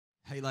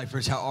Hey,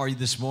 Lifers, how are you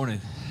this morning?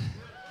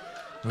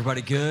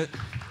 Everybody good?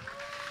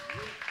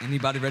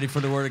 Anybody ready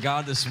for the Word of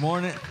God this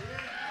morning?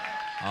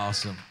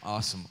 Awesome,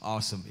 awesome,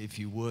 awesome. If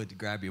you would,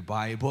 grab your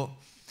Bible.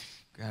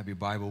 Grab your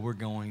Bible. We're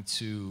going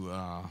to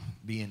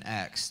be in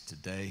Acts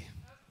today.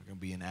 We're going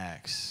to be in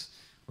Acts.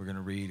 We're going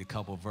to read a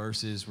couple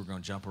verses. We're going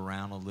to jump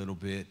around a little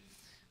bit.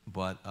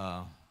 But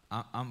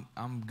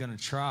I'm going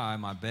to try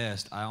my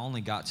best. I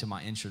only got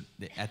to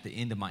at the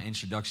end of my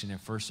introduction in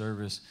first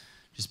service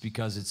just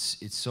because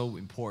it's so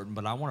important.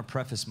 But I want to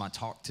preface my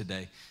talk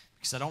today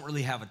because I don't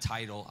really have a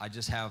title. I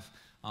just have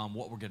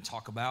what we're going to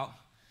talk about.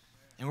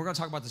 And we're going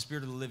to talk about the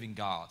Spirit of the living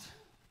God.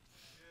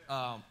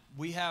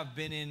 We have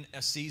been in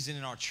a season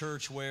in our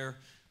church where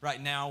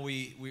right now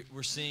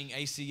we're seeing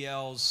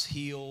ACLs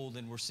healed,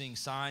 and we're seeing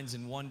signs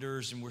and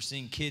wonders, and we're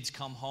seeing kids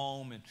come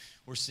home, and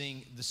we're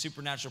seeing the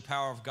supernatural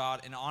power of God.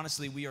 And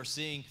honestly, we are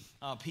seeing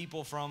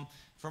people from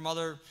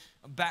other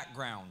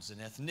backgrounds and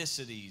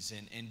ethnicities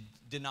and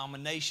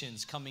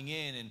denominations coming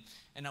in,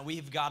 and we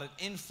have got an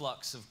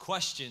influx of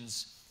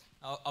questions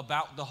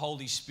about the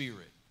Holy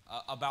Spirit,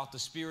 about the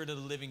Spirit of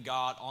the living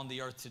God on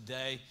the earth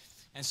today.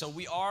 And so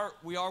we are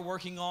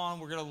working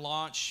on, we're going to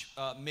launch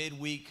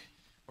midweek.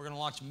 We're going to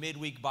launch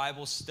midweek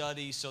Bible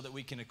study so that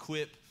we can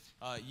equip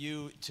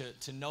you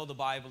to know the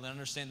Bible and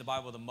understand the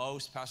Bible the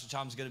most. Pastor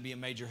Tom's going to be a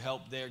major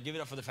help there. Give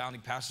it up for the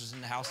founding pastors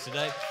in the house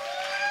today.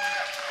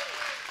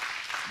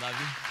 Love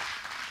you.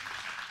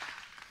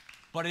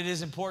 But it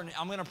is important.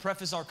 I'm going to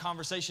preface our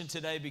conversation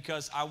today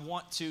because I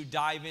want to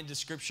dive into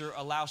Scripture,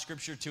 allow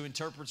Scripture to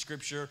interpret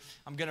Scripture.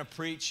 I'm going to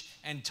preach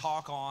and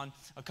talk on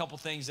a couple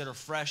things that are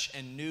fresh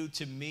and new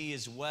to me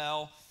as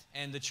well.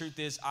 And the truth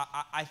is,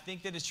 I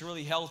think that it's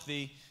really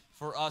healthy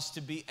for us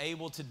to be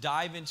able to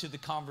dive into the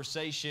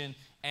conversation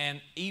and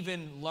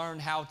even learn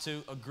how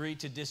to agree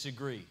to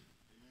disagree.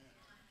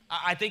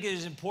 I think it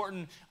is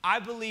important. I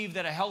believe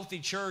that a healthy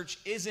church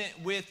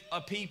isn't with a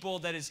people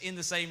that is in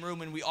the same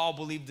room and we all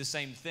believe the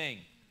same thing.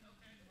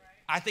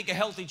 I think a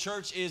healthy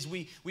church is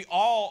we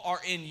all are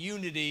in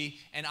unity,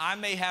 and I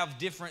may have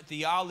different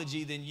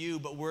theology than you,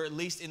 but we're at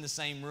least in the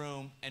same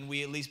room and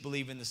we at least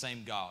believe in the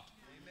same God.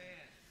 Amen.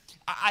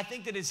 I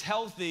think that it's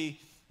healthy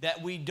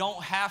that we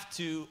don't have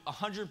to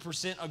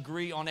 100%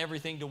 agree on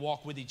everything to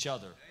walk with each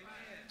other.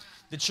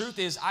 The truth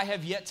is, I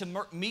have yet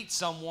to meet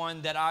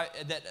someone that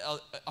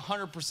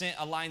 100%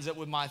 aligns up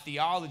with my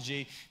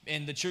theology.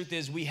 And the truth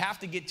is, we have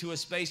to get to a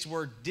space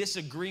where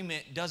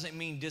disagreement doesn't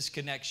mean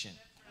disconnection.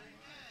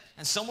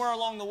 And somewhere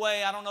along the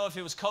way, I don't know if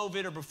it was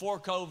COVID or before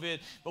COVID,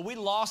 but we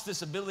lost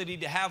this ability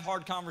to have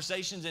hard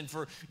conversations and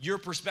for your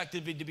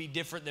perspective to be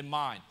different than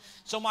mine.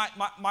 So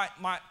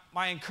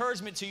my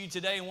encouragement to you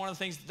today, and one of the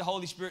things that the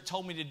Holy Spirit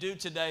told me to do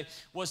today,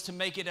 was to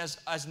make it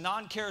as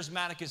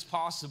non-charismatic as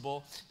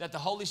possible, that the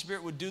Holy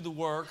Spirit would do the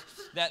work,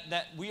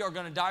 that we are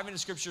going to dive into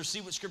Scripture, see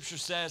what Scripture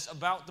says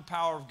about the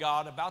power of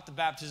God, about the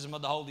baptism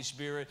of the Holy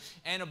Spirit,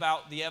 and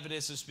about the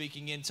evidence of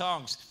speaking in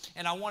tongues.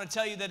 And I want to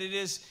tell you that it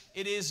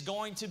is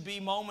going to be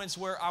moments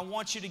where I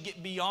want you to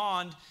get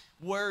beyond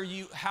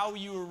how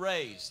you were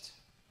raised.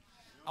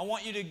 I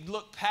want you to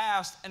look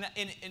past, and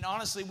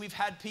honestly, we've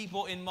had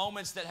people in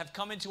moments that have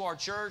come into our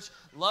church,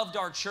 loved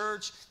our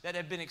church, that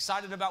have been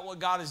excited about what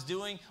God is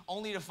doing,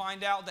 only to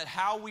find out that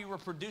how we were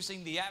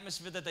producing the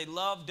atmosphere that they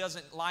love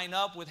doesn't line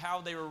up with how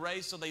they were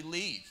raised, so they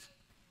leave.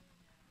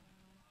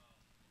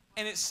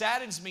 And it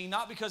saddens me,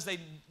 not because they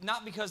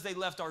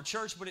left our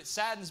church, but it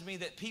saddens me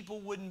that people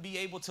wouldn't be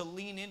able to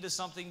lean into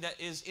something that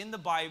is in the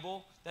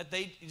Bible, that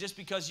just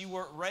because you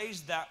weren't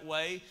raised that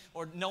way,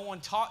 or no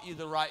one taught you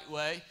the right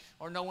way,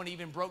 or no one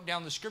even broke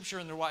down the Scripture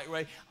in the right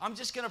way. I'm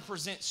just going to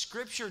present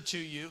Scripture to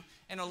you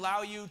and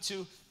allow you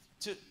to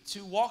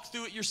walk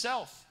through it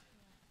yourself.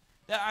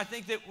 I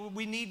think that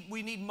we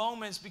need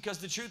moments, because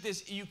the truth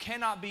is, you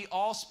cannot be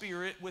all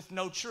spirit with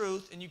no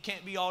truth, and you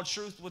can't be all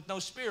truth with no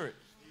spirit.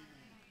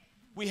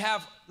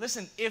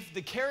 Listen, if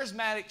the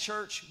charismatic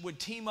church would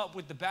team up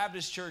with the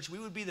Baptist church, we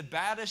would be the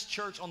baddest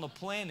church on the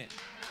planet.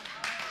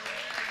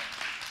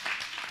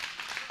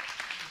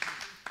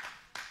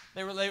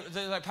 They're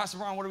like, Pastor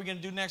Brian, what are we going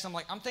to do next? I'm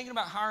like, I'm thinking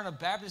about hiring a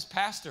Baptist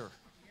pastor,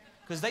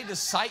 because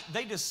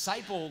they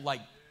disciple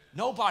like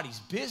nobody's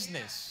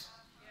business.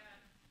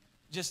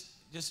 Just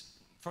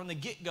from the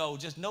get-go,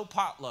 just no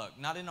potluck.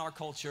 Not in our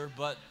culture,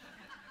 but...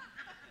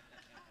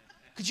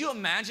 Could you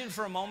imagine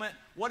for a moment,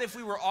 what if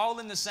we were all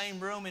in the same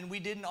room and we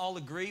didn't all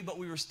agree, but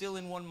we were still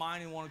in one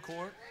mind and one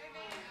accord?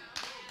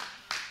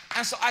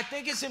 And so I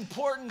think it's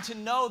important to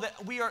know that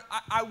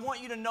I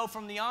want you to know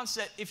from the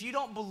onset, if you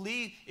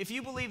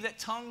believe that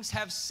tongues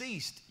have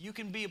ceased, you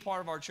can be a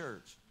part of our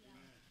church.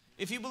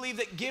 If you believe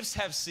that gifts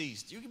have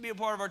ceased, you can be a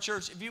part of our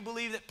church. If you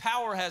believe that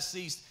power has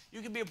ceased,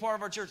 you can be a part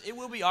of our church. It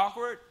will be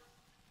awkward,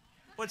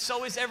 but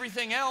so is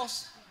everything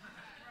else.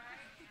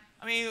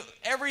 I mean,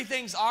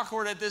 everything's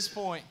awkward at this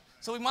point.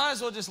 So we might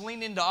as well just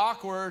lean into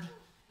awkward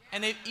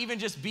and even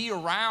just be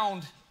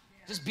around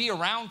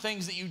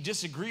things that you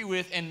disagree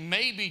with, and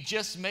maybe,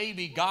 just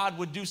maybe, God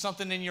would do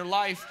something in your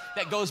life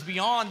that goes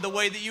beyond the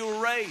way that you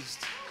were raised.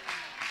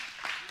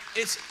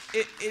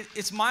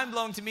 it's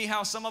mind-blowing to me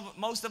how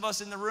most of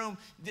us in the room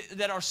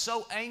that are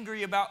so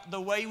angry about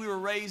the way we were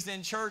raised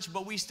in church,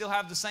 but we still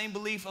have the same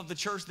belief of the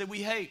church that we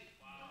hate.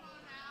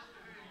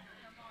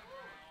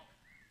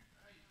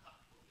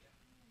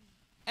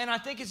 And I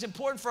think it's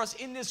important for us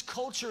in this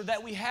culture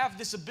that we have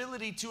this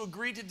ability to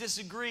agree to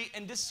disagree.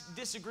 And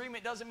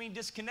disagreement doesn't mean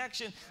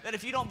disconnection. That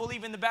if you don't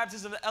believe in the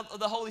baptism of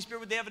the Holy Spirit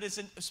with the evidence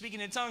of speaking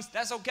in tongues,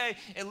 that's okay.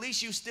 At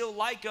least you still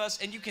like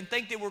us, and you can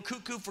think that we're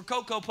cuckoo for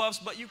Cocoa Puffs,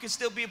 but you can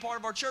still be a part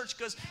of our church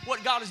because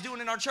what God is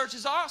doing in our church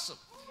is awesome.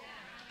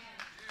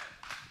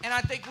 And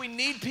I think we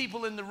need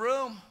people in the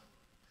room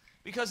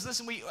because,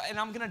 listen, and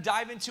I'm going to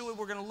dive into it.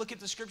 We're going to look at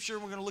the scripture.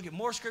 We're going to look at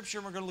more scripture.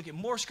 And we're going to look at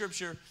more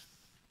scripture.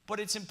 But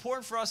it's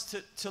important for us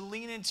to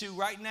lean into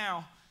right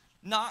now,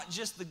 not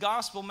just the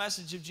gospel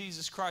message of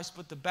Jesus Christ,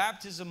 but the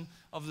baptism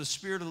of the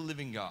Spirit of the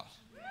living God.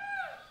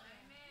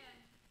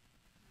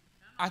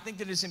 I think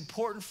that it's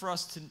important for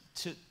us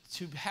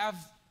to have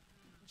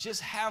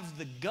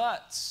the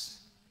guts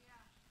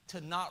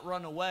to not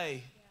run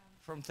away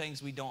from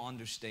things we don't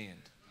understand.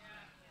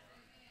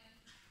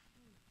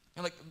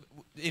 And like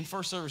in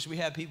first service, we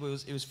had people,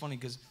 it was funny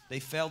because they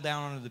fell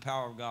down under the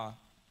power of God.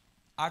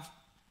 I've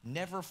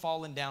never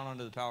fallen down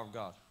under the power of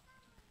God.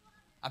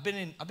 I've been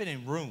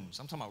in rooms.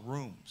 I'm talking about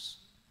rooms.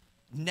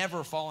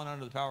 Never fallen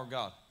under the power of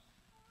God.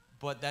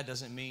 But that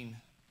doesn't mean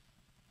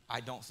I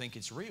don't think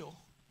it's real.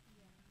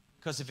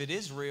 Because if it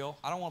is real,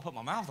 I don't want to put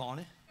my mouth on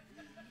it.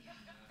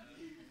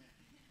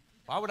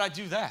 Why would I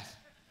do that?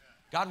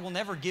 God will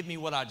never give me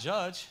what I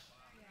judge.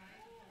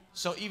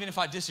 So even if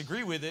I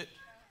disagree with it,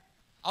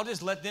 I'll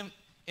just let them,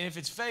 and if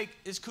it's fake,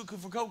 it's cuckoo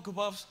for Cocoa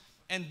Puffs,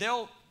 and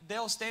they'll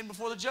stand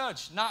before the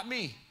judge, not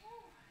me.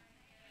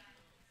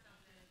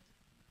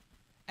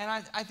 And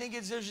I think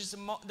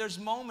there's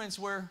moments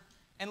where,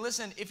 and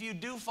listen, if you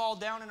do fall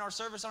down in our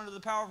service under the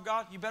power of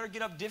God, you better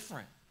get up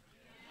different.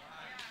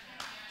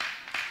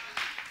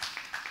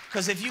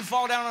 Because if you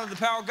fall down under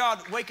the power of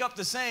God, wake up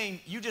the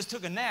same, you just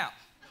took a nap.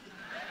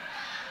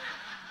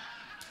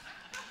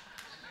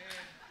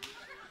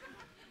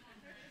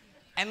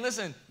 And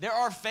listen, there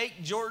are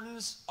fake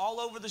Jordans all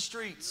over the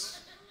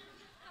streets,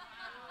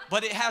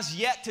 but it has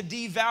yet to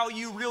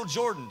devalue real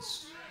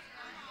Jordans.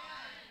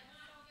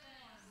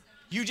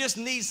 You just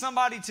need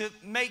somebody to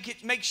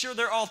make sure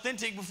they're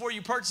authentic before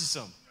you purchase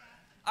them.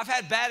 I've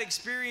had bad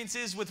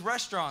experiences with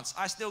restaurants.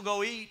 I still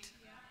go eat.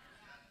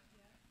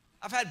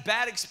 I've had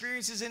bad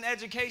experiences in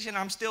education.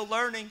 I'm still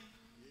learning.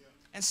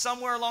 And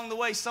somewhere along the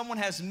way, someone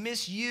has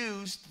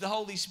misused the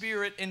Holy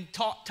Spirit and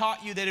taught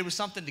you that it was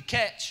something to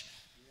catch.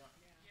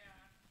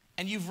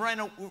 And you've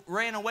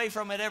ran away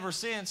from it ever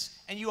since.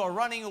 And you are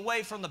running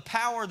away from the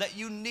power that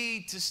you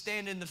need to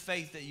stand in the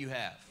faith that you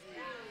have.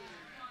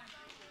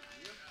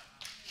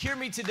 Hear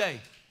me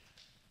today.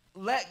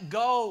 Let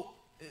go.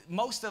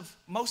 Most of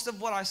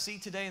what I see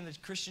today in the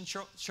Christian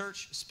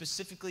church,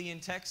 specifically in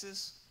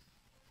Texas,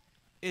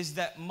 is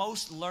that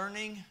most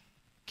learning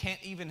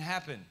can't even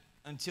happen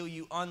until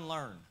you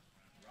unlearn.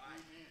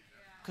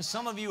 Because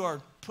some of you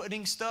are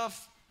putting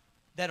stuff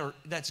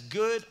that's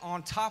good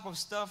on top of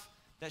stuff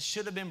that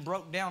should have been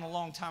broke down a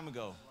long time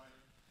ago.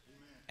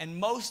 And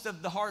most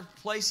of the hard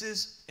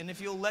places, and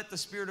if you'll let the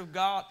Spirit of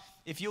God,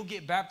 if you'll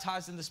get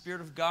baptized in the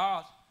Spirit of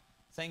God,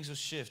 things will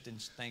shift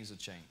and things will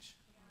change.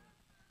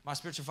 My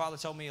spiritual father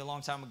told me a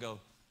long time ago,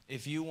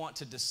 if you want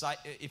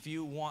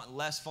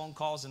less phone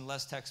calls and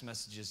less text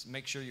messages,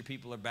 make sure your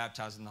people are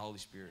baptized in the Holy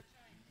Spirit.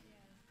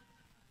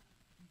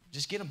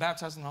 Just get them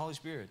baptized in the Holy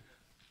Spirit.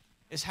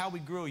 It's how we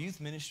grew a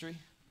youth ministry.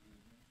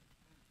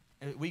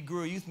 We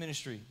grew a youth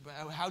ministry.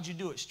 How'd you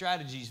do it?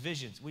 Strategies,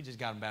 visions. We just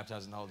got them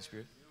baptized in the Holy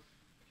Spirit.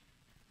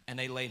 And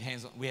they laid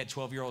hands on, we had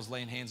 12-year-olds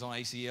laying hands on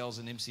ACLs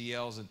and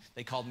MCLs, and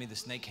they called me the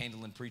snake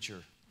handling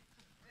preacher.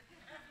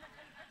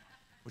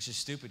 Which is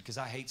stupid because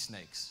I hate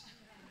snakes.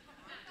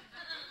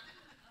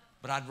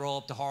 But I'd roll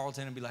up to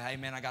Harleton and be like, hey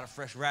man, I got a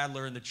fresh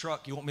rattler in the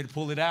truck. You want me to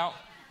pull it out?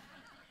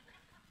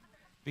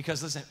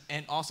 Because listen,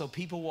 and also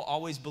people will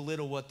always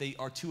belittle what they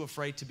are too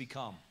afraid to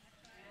become.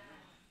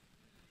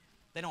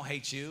 They don't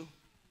hate you.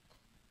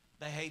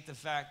 They hate the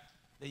fact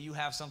that you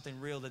have something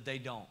real that they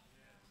don't.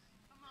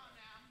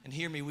 And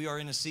hear me, we are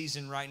in a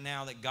season right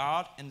now that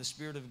God and the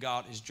Spirit of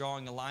God is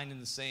drawing a line in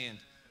the sand.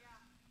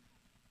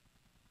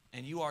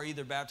 And you are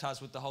either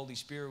baptized with the Holy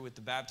Spirit with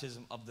the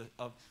baptism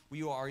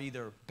you are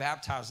either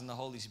baptized in the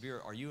Holy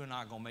Spirit or you and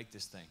I are going to make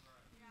this thing.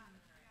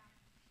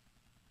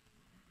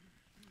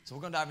 So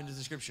we're going to dive into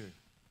the scripture.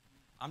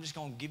 I'm just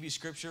going to give you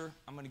scripture.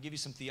 I'm going to give you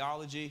some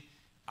theology.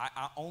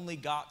 I only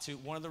got to,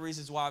 one of the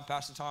reasons why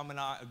Pastor Tom and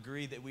I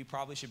agree that we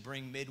probably should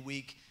bring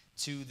midweek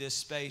to this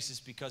space is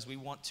because we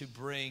want to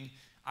bring,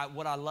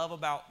 what I love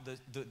about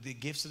the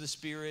gifts of the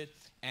Spirit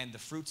and the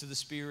fruits of the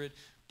Spirit,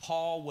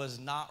 Paul was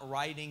not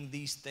writing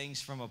these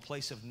things from a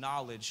place of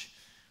knowledge.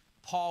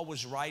 Paul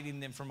was writing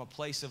them from a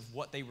place of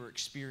what they were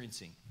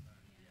experiencing.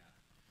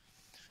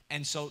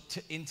 And so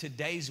in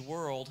today's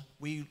world,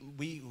 we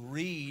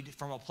read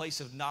from a place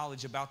of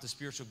knowledge about the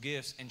spiritual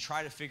gifts and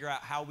try to figure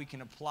out how we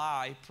can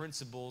apply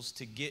principles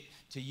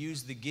to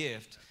use the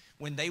gift.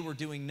 when they were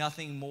doing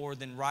nothing more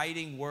than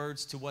writing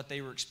words to what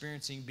they were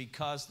experiencing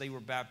because they were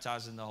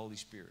baptized in the Holy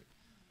Spirit.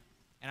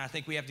 And I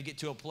think we have to get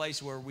to a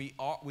place where we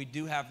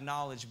do have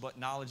knowledge, but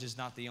knowledge is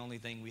not the only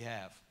thing we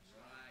have.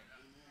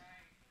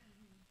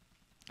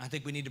 I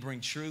think we need to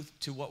bring truth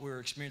to what we're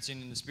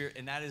experiencing in the Spirit,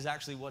 and that is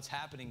actually what's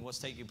happening. What's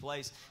taking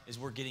place is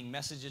we're getting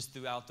messages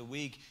throughout the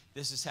week.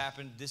 This has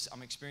happened.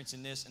 I'm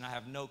experiencing this, and I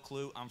have no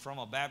clue. I'm from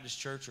a Baptist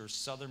church or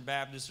Southern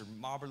Baptist or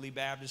Mobberly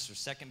Baptist or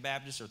Second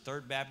Baptist or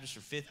Third Baptist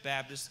or Fifth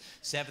Baptist,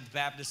 Seventh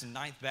Baptist and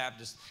Ninth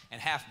Baptist and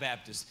Half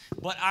Baptist.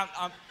 But I'm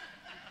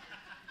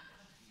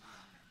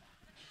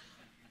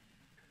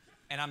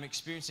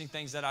experiencing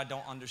things that I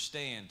don't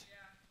understand.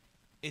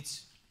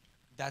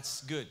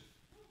 That's good.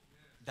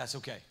 That's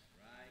okay.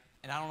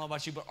 And I don't know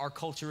about you, but our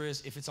culture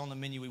is, if it's on the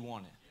menu, we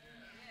want it.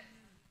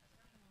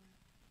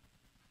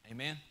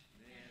 Amen?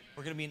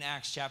 We're going to be in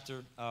Acts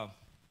chapter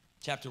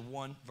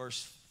 1,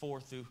 verse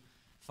 4 through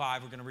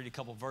 5. We're going to read a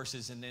couple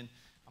verses, and then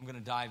I'm going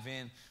to dive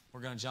in.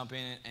 We're going to jump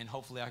in, and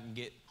hopefully I can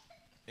get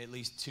at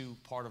least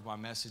part of my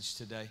message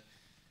today,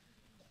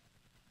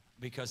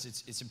 because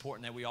it's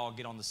important that we all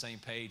get on the same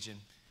page.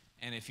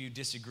 And if you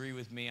disagree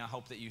with me, I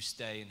hope that you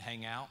stay and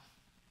hang out.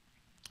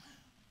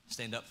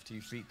 Stand up to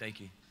your feet. Thank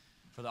you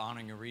for the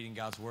honoring of reading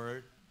God's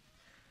word.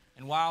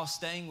 And while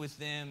staying with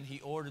them,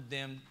 he ordered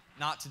them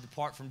not to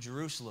depart from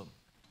Jerusalem,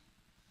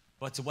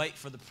 but to wait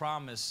for the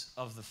promise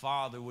of the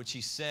Father, which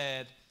he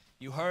said,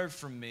 "You heard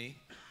from me.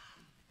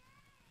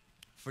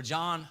 For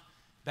John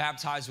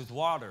baptized with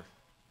water,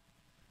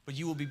 but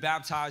you will be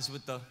baptized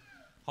with the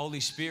Holy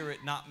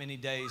Spirit not many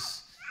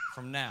days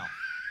from now."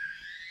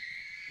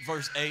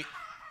 Verse 8.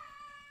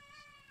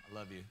 I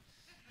love you.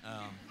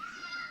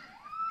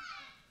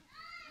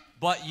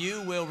 But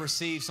you will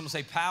receive, someone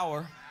say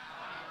power.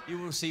 You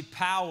will receive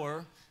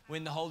power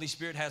when the Holy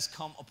Spirit has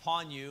come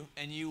upon you,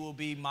 and you will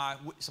be my,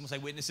 someone say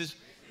witnesses.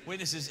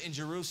 Witnesses in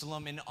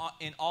Jerusalem, in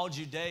all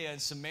Judea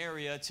and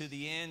Samaria, to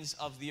the ends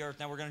of the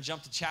earth. Now we're going to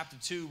jump to chapter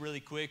 2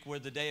 really quick, where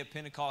the day of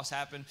Pentecost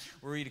happened.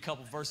 We'll read a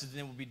couple verses and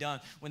then we'll be done.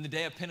 When the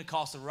day of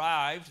Pentecost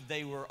arrived,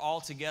 they were all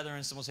together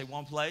in, someone say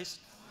one place.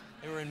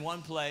 They were in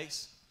one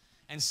place,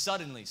 and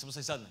suddenly, someone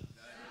say suddenly.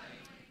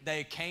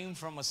 They came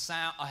from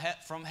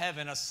from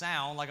heaven, a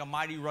sound like a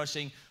mighty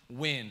rushing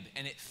wind,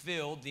 and it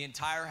filled the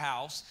entire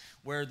house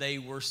where they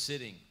were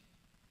sitting.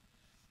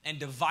 And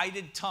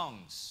divided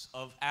tongues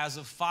as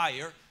of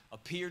fire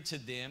appeared to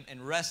them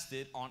and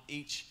rested on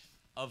each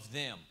of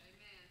them.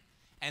 Amen.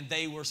 And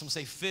they were, some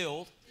say,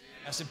 filled.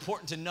 Yeah. That's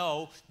important to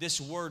know. This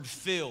word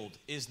filled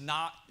is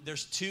not,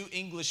 there's two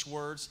English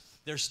words,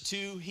 there's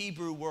two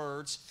Hebrew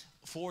words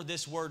for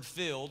this word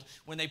filled.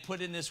 When they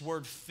put in this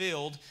word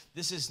filled,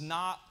 this is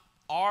not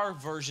our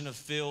version of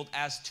filled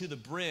as to the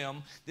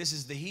brim. This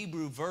is the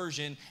Hebrew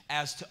version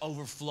as to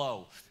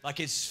overflow.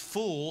 Like it's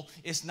full,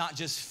 it's not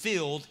just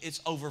filled,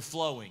 it's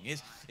overflowing.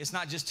 It's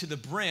not just to the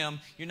brim,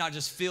 you're not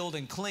just filled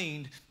and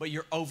cleaned, but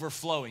you're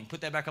overflowing.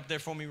 Put that back up there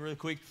for me really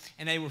quick.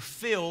 And they were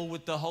filled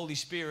with the Holy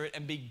Spirit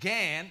and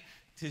began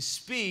to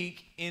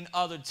speak in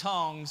other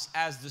tongues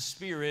as the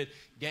Spirit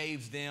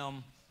gave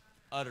them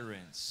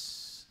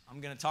utterance. I'm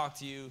going to talk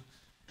to you.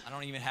 I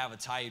don't even have a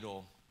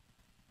title.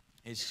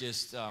 It's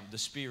just the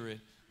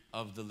Spirit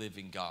of the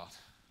living God.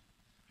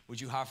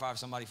 Would you high five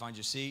somebody, find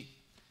your seat?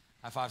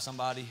 High five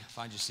somebody,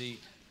 find your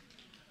seat.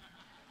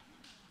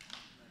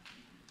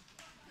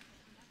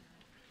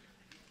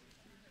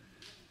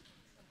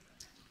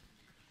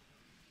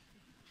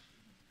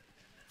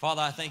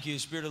 Father, I thank you, the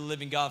Spirit of the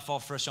living God, fall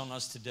fresh on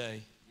us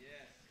today. Yes.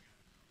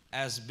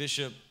 As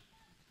Bishop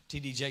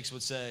T.D. Jakes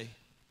would say,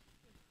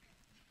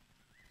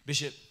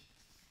 Bishop,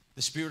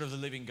 the Spirit of the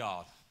living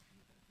God,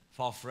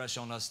 fall fresh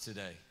on us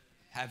today.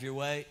 Have your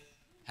way,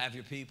 have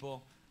your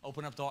people.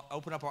 Open up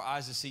our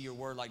eyes to see your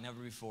word like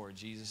never before. In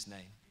Jesus'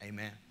 name,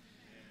 amen.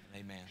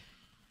 Amen.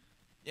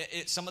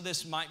 Some of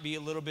this might be a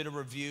little bit of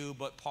review,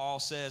 but Paul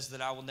says that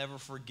I will never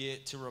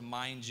forget to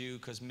remind you,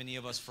 because many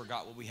of us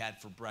forgot what we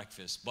had for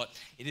breakfast. But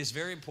it is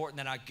very important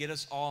that I get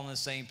us all on the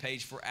same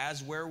page, for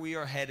as where we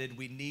are headed,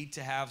 we need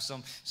to have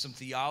some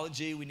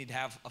theology. We need to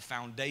have a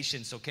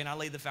foundation. So can I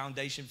lay the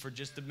foundation for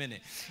just a minute?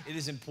 It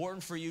is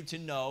important for you to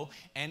know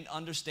and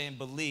understand,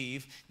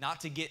 believe, not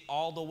to get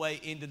all the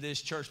way into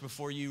this church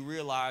before you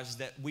realize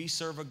that we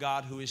serve a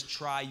God who is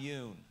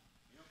triune.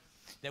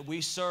 That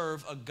we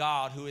serve a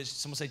God who is,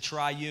 someone say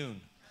triune.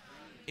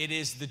 It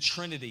is the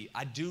Trinity.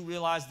 I do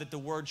realize that the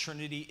word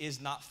Trinity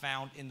is not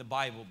found in the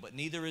Bible, but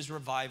neither is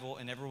revival,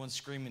 and everyone's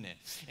screaming it.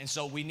 And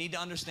so we need to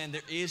understand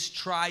there is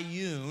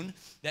triune,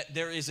 that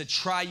there is a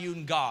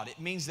triune God. It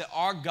means that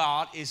our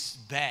God is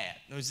bad.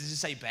 No, does it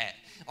say bad?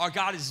 Our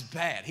God is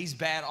bad. He's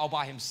bad all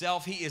by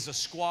himself. He is a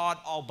squad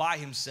all by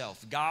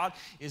himself. God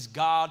is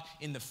God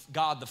in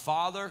God the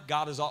Father.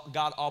 God is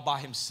God all by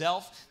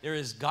himself. There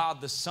is God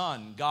the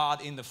Son,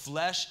 God in the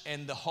flesh,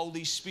 and the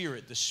Holy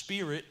Spirit, the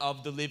Spirit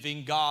of the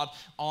living God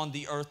on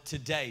the earth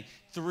today.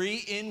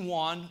 3 in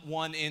 1,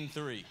 1 in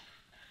 3.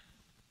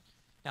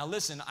 Now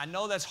listen, I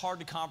know that's hard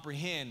to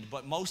comprehend,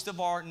 but most of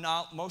our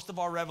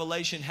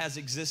revelation has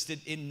existed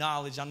in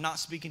knowledge. I'm not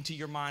speaking to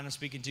your mind, I'm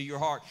speaking to your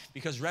heart,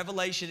 because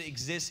revelation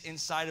exists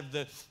inside of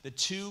the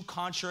two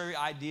contrary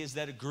ideas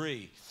that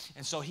agree.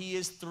 And so he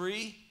is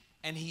three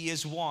and he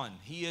is one.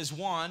 He is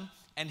one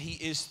and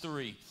he is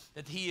three.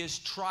 That he is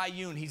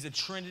triune. He's a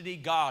Trinity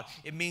God.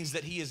 It means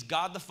that he is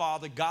God the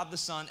Father, God the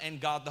Son,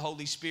 and God the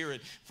Holy Spirit.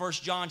 1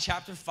 John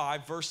chapter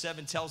 5, verse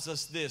 7 tells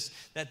us this,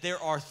 that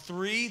there are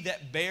three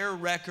that bear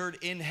record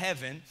in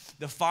heaven,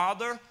 the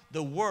Father,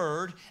 the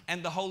Word,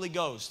 and the Holy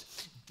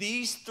Ghost.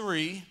 These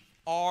three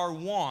are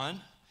one,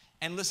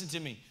 and listen to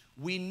me,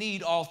 we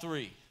need all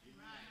three.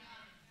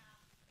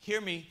 Hear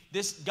me,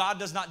 this God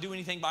does not do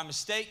anything by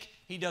mistake.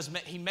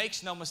 He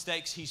makes no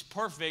mistakes. He's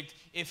perfect.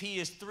 If he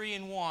is 3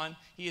 in 1,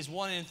 he is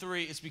 1 in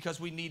 3. It's because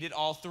we needed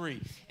all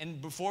three.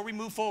 And before we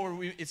move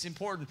forward, it's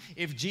important.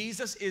 If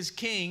Jesus is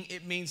king,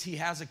 it means he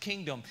has a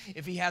kingdom.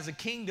 If he has a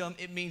kingdom,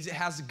 it means it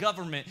has a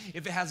government.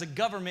 If it has a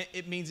government,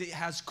 it means it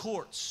has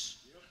courts.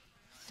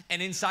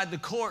 And inside the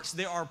courts,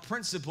 there are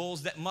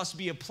principles that must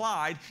be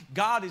applied.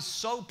 God is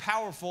so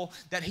powerful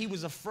that he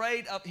was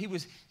afraid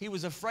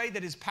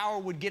that his power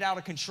would get out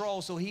of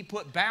control, so he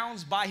put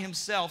bounds by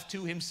himself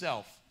to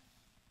himself.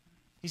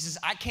 He says,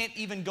 I can't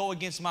even go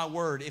against my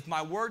word. If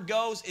my word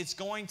goes, it's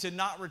going to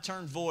not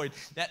return void.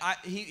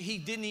 He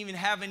didn't even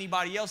have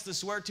anybody else to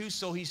swear to,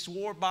 so he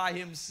swore by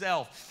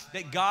himself.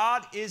 That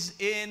God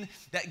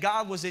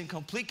was in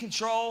complete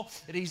control,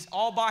 that he's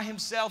all by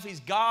himself. He's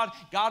God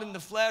in the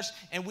flesh,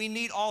 and we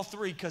need all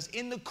three. Because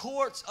in the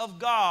courts of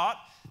God,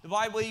 the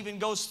Bible even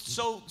goes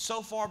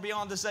so far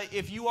beyond to say,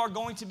 if you are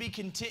going to be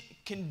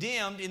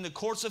condemned in the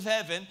courts of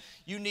heaven,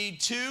 you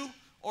need 2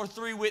 or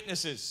 3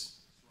 witnesses.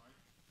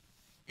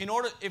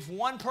 If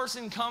one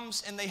person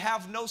comes and they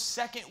have no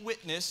second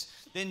witness,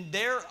 then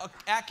their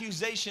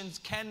accusations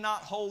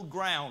cannot hold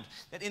ground.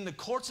 That in the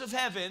courts of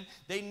heaven,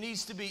 there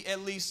needs to be at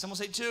least, someone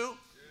say 2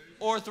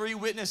 or 3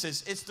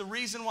 witnesses. It's the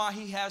reason why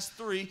he has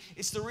 3.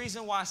 It's the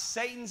reason why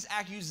Satan's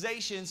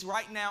accusations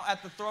right now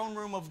at the throne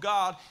room of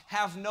God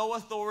have no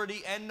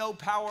authority and no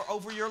power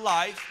over your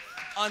life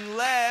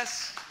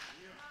unless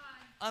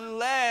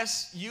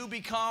you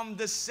become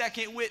the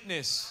second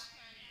witness.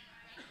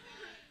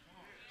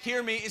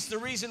 Hear me, it's the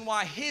reason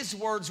why his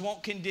words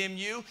won't condemn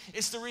you.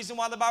 It's the reason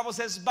why the Bible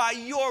says, by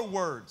your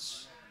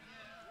words.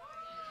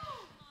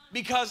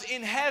 Because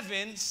in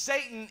heaven,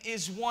 Satan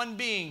is one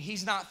being.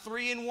 He's not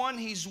 3 in 1,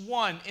 he's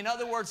 1. In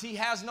other words, he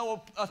has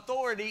no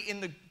authority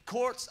in the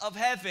courts of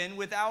heaven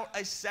without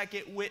a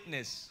second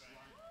witness.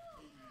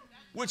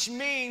 Which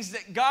means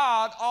that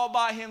God, all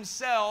by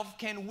himself,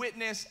 can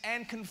witness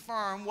and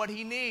confirm what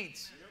he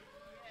needs.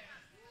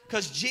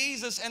 Because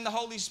Jesus and the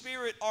Holy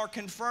Spirit are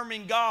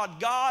confirming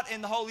God. God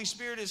and the Holy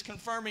Spirit is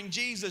confirming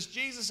Jesus.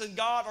 Jesus and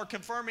God are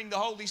confirming the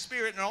Holy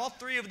Spirit. And all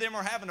 3 of them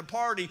are having a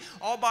party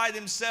all by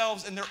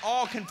themselves. And they're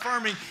all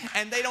confirming.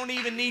 And they don't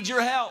even need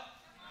your help.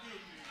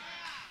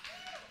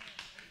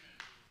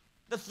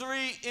 The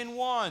 3 in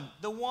 1.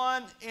 The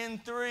 1 in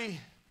 3.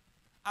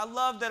 I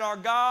love that our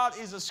God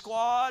is a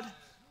squad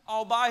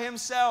all by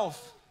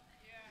himself.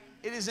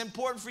 It is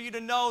important for you to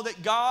know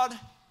that God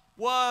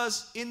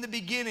was in the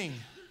beginning.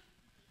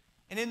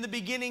 And in the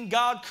beginning,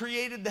 God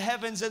created the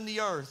heavens and the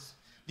earth.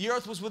 The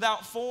earth was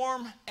without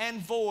form and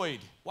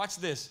void. Watch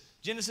this.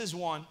 Genesis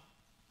 1.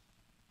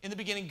 In the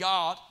beginning,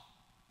 God,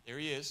 there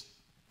he is.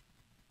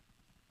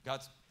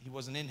 He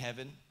wasn't in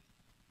heaven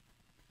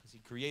because he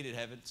created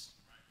heavens.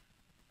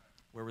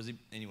 Where was he?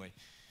 Anyway.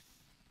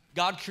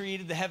 God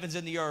created the heavens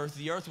and the earth.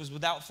 The earth was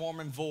without form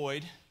and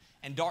void,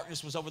 and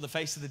darkness was over the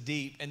face of the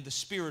deep, and the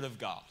Spirit of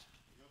God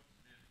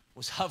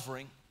was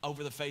hovering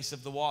over the face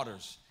of the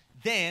waters.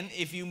 Then,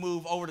 if you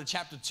move over to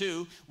chapter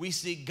 2, we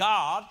see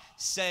God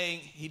saying,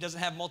 he doesn't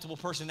have multiple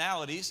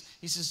personalities.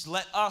 He says,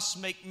 let us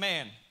make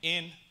man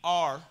in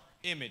our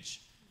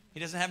image. He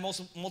doesn't have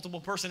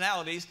multiple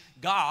personalities.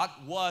 God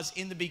was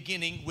in the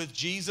beginning with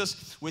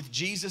Jesus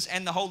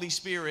and the Holy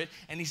Spirit.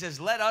 And he says,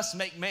 let us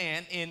make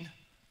man in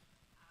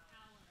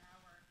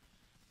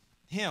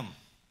him.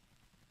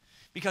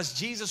 Because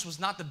Jesus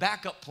was not the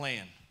backup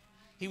plan.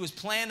 He was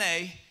plan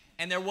A,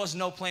 and there was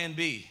no plan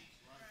B.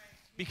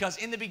 Because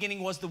in the beginning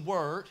was the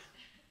Word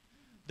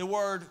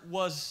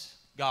was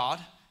God,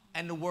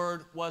 and the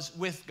Word was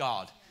with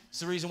God. It's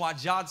the reason why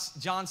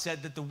John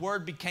said that the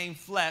Word became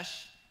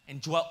flesh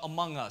and dwelt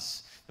among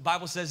us. The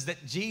Bible says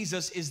that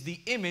Jesus is the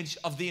image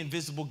of the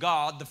invisible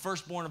God, the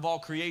firstborn of all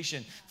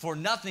creation. For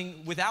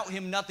without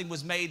him, nothing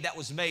was made that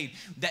was made.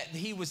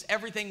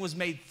 Everything was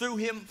made through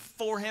him,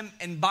 for him,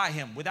 and by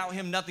him. Without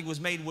him, nothing was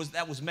made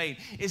that was made.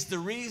 It's the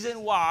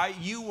reason why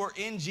you were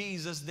in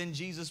Jesus, then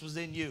Jesus was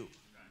in you.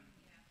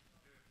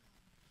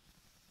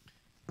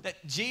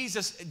 That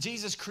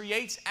Jesus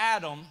creates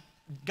Adam,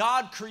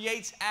 God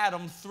creates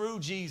Adam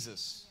through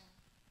Jesus.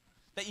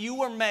 That you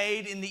were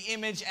made in the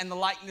image and the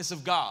likeness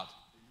of God.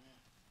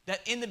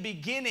 that in the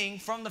beginning,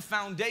 from the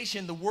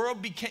foundation, the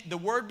Word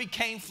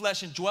became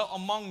flesh and dwelt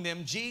among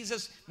them.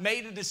 Jesus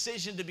made a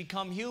decision to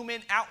become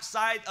human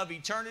outside of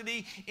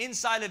eternity.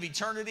 Inside of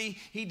eternity,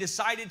 he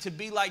decided to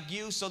be like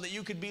you so that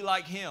you could be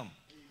like him.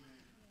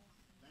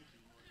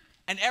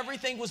 And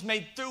everything was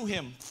made through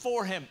him,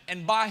 for him,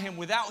 and by him.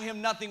 Without him,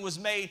 nothing was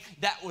made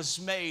that was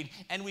made.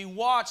 And we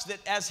watch that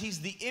as he's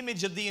the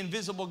image of the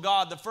invisible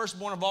God, the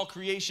firstborn of all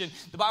creation,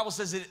 the Bible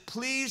says that it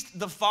pleased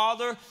the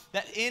Father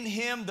that in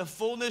him the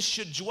fullness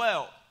should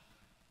dwell.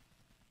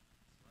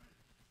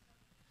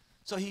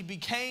 So he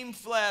became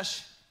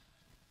flesh.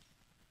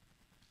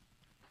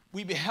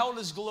 We beheld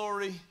his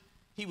glory.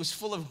 He was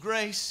full of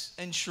grace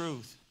and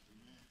truth.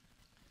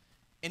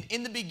 And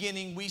in the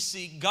beginning, we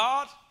see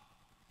God,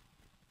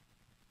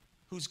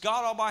 who's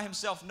God all by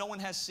himself. No one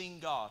has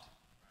seen God.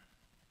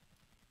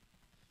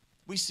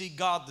 We see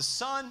God the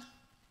Son,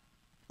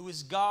 who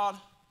is God,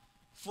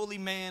 fully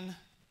man,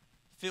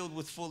 filled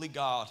with fully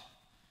God.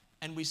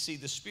 And we see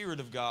the Spirit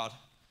of God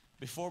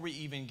before we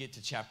even get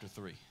to chapter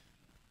 3.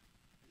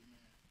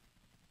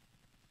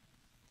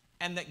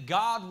 And that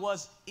God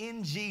was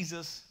in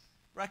Jesus,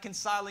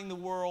 reconciling the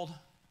world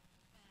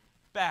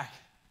back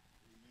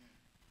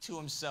to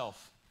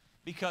himself.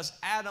 Because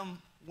Adam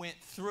went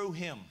through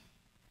him.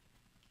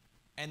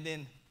 And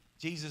then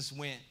Jesus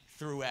went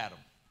through Adam.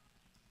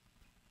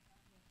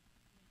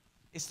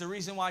 It's the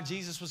reason why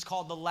Jesus was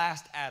called the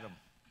last Adam.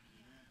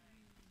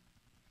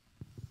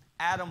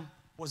 Adam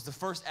was the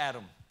first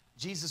Adam.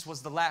 Jesus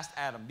was the last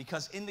Adam.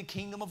 Because in the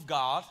kingdom of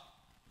God,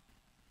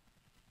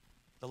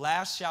 the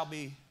last shall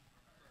be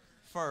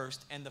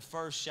first, and the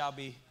first shall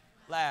be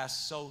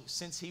last. So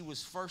since he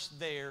was first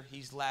there,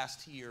 he's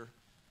last here.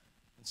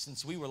 And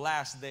since we were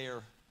last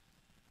there,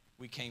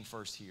 we came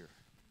first here.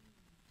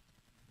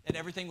 And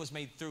everything was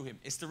made through him.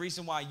 It's the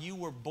reason why you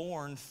were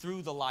born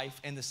through the life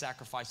and the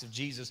sacrifice of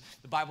Jesus.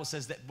 The Bible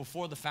says that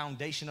before the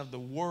foundation of the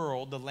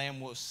world, the Lamb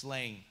was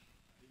slain.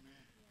 Amen.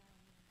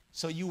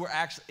 So you were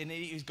actually, and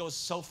it goes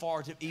so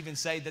far to even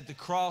say that the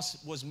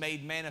cross was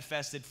made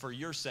manifested for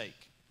your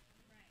sake.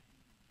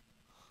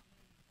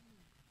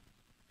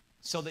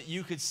 So that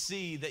you could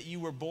see that you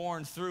were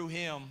born through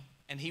him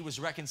and he was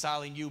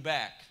reconciling you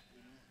back.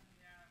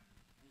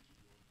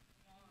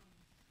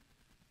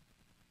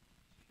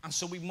 And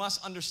so we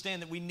must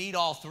understand that we need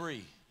all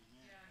three.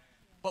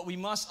 But we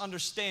must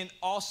understand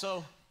also,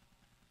 and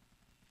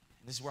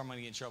this is where I'm going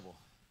to get in trouble.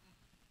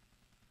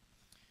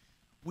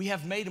 We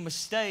have made a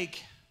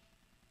mistake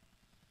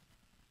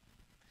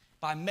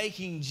by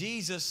making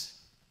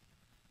Jesus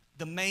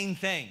the main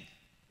thing.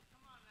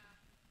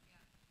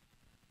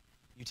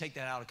 You take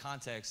that out of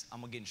context, I'm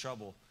going to get in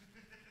trouble.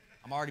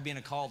 I'm already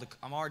being called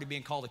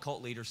a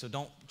cult leader, so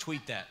don't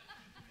tweet that.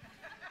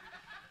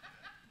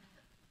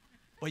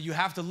 But you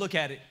have to look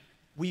at it.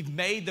 We've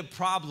made the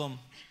problem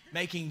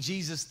making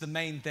Jesus the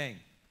main thing.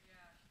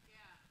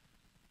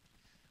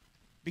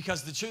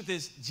 Because the truth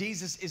is,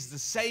 Jesus is the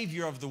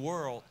Savior of the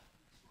world.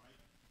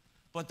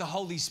 But the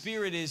Holy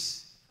Spirit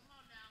is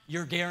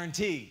your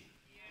guarantee.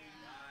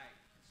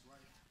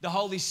 The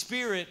Holy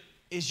Spirit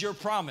is your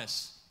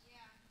promise.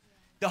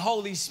 The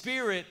Holy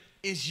Spirit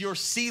is your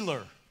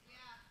sealer.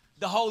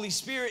 The Holy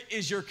Spirit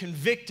is your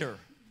convictor.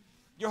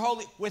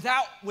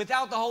 Without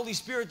the Holy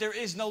Spirit, there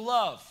is no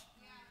love.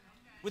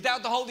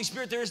 Without the Holy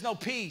Spirit, there is no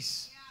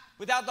peace.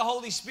 Without the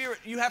Holy Spirit,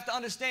 you have to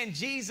understand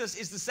Jesus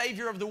is the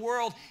Savior of the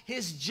world.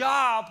 His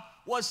job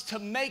was to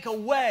make a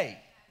way.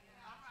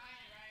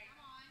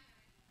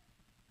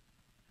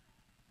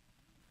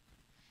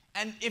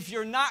 And if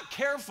you're not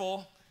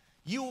careful,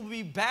 you will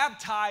be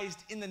baptized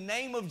in the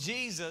name of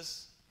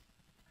Jesus,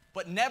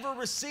 but never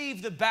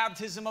receive the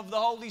baptism of the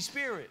Holy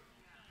Spirit.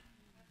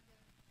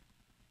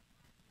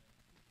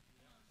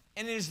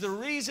 And it is the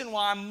reason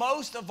why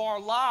most of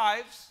our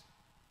lives,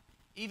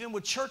 even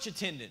with church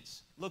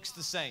attendance, looks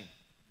the same.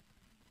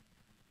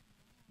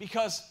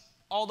 Because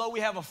although we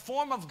have a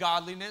form of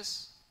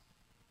godliness,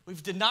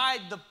 we've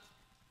denied the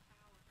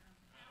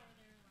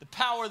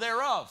power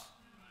thereof.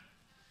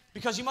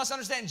 Because you must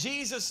understand,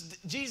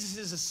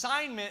 Jesus'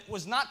 assignment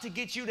was not to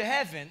get you to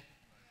heaven.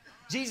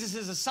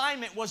 Jesus'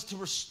 assignment was to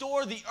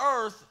restore the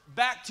earth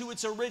back to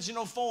its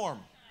original form,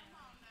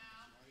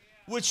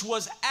 which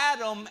was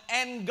Adam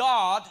and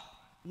God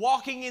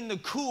walking in the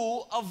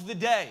cool of the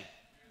day.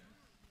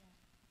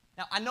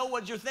 Now, I know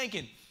what you're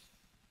thinking.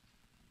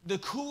 The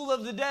cool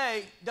of the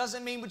day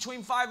doesn't mean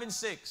between 5 and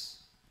 6.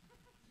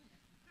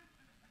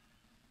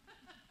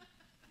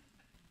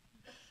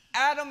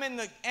 Adam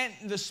and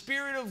the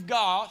Spirit of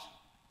God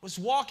was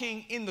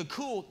walking in the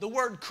cool. The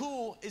word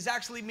cool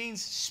actually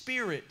means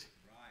spirit.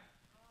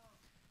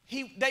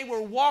 They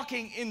were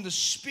walking in the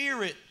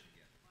Spirit.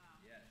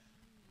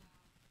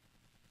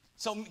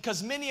 So,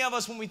 because many of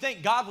us, when we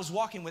think God was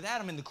walking with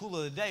Adam in the cool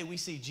of the day, we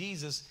see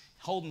Jesus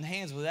holding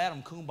hands with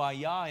Adam,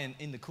 kumbaya, and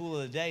in the cool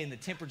of the day, and the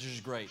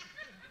temperature's great.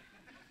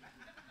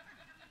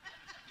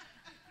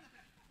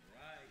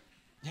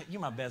 Right. You're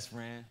my best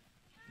friend.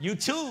 You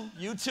too.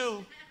 You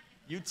too.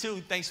 You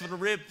too. Thanks for the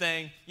rib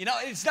thing. You know,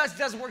 it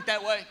doesn't work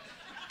that way.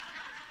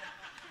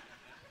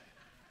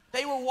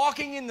 They were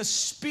walking in the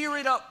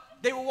spirit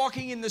they were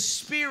walking in the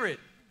spirit.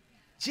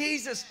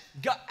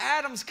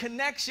 Adam's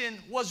connection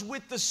was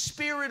with the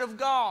Spirit of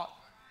God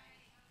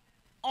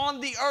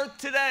on the earth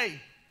today,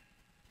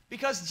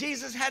 because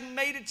Jesus hadn't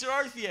made it to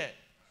earth yet.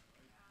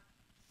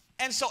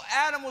 And so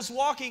Adam was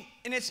walking,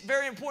 and it's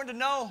very important to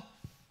know,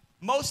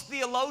 most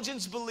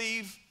theologians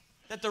believe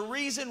that the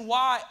reason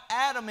why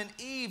Adam and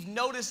Eve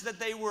noticed that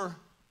they were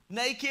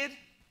naked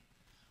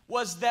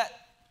was that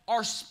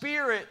our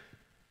spirit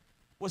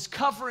was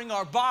covering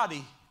our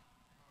body,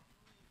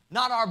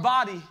 not our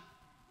body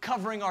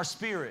covering our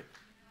spirit.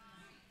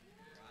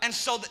 And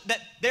so that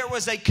there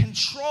was a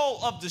control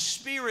of the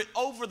spirit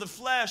over the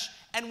flesh,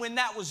 and when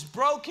that was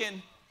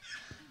broken,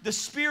 the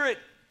spirit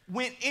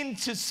went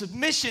into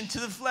submission to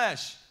the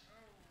flesh.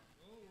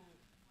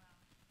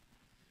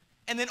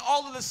 And then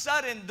all of a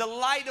sudden, the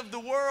light of the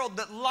world,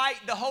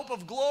 the hope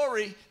of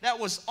glory that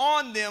was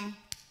on them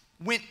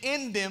went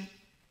in them.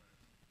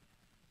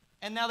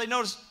 And now they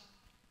notice,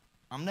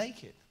 I'm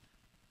naked.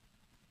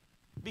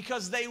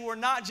 Because they were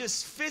not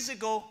just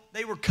physical,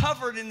 they were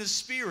covered in the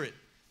spirit,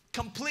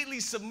 completely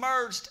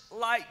submerged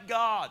like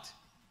God.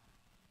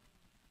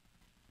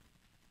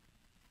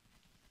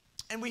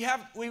 And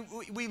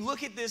we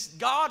look at this.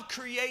 God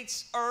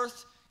creates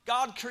earth.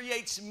 God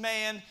creates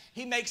man.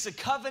 He makes a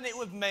covenant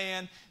with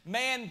man.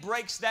 Man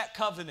breaks that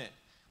covenant.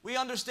 We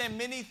understand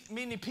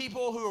many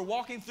people who are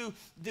walking through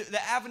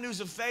the avenues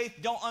of faith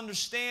don't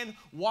understand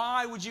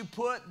why would you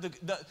put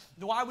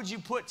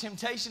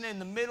temptation in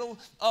the middle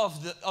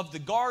of the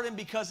garden,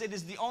 because it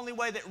is the only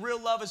way that real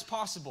love is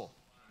possible.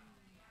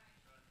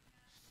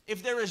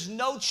 If there is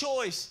no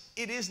choice,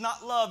 it is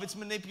not love, it's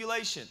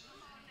manipulation.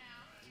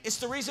 It's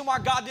the reason why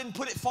God didn't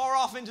put it far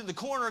off into the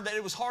corner that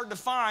it was hard to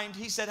find.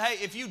 He said,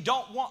 hey, if you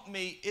don't want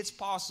me, it's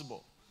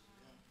possible.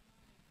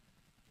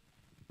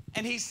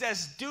 And he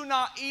says, do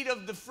not eat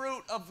of the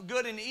fruit of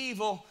good and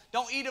evil.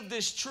 Don't eat of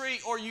this tree,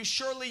 or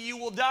you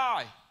will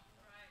die.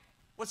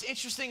 What's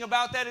interesting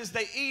about that is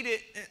they eat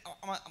it.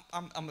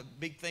 I'm a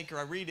big thinker.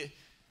 I read it.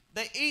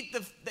 They eat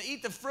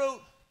the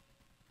fruit,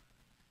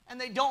 and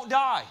they don't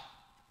die.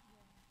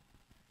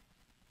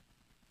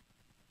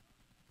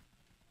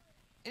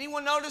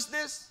 Anyone notice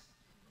this?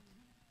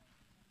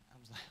 I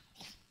was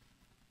like,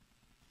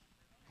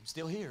 I'm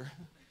still here.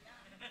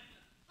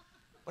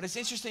 But it's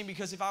interesting,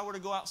 because if I were to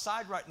go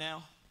outside right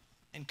now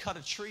and cut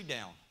a tree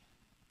down,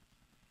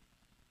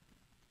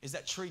 is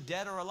that tree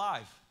dead or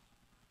alive?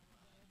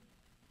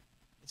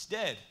 It's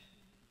dead.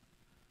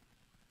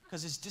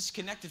 Because it's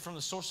disconnected from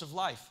the source of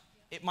life.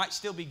 It might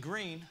still be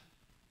green.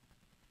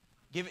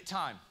 Give it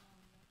time.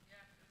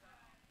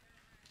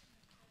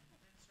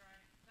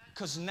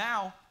 Because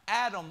now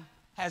Adam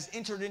has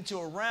entered into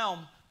a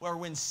realm where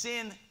when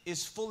sin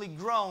is fully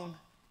grown,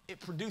 it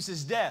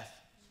produces death.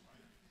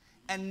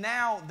 And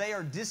now they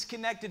are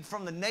disconnected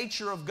from the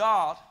nature of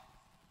God.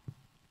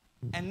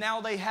 And now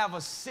they have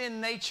a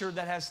sin nature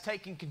that has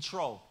taken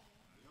control.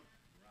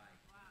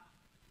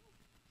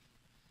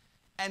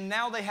 And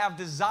now they have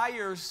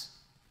desires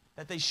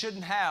that they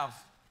shouldn't have,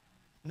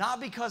 not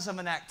because of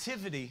an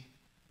activity,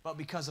 but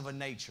because of a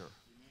nature.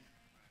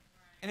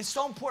 And it's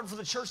so important for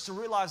the church to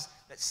realize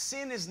that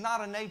sin is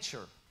not a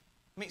nature.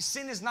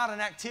 Sin is not an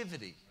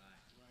activity.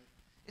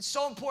 It's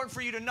so important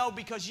for you to know,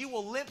 because you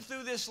will limp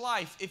through this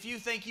life if you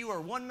think you are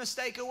one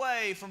mistake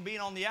away from being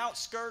on the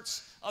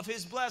outskirts of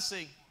His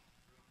blessing.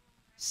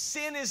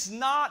 Sin is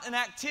not an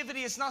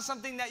activity. It's not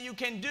something that you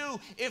can do.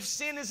 If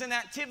sin is an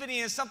activity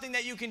and it's something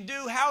that you can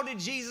do, how did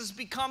Jesus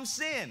become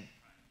sin?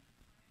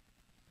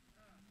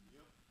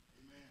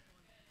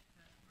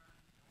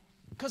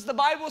 Because the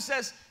Bible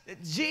says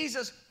that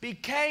Jesus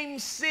became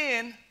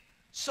sin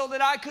so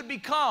that I could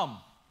become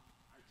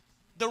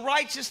the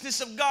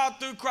righteousness of God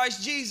through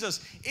Christ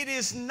Jesus. It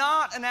is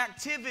not an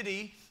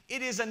activity.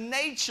 It is a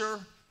nature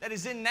that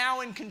is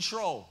now in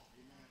control.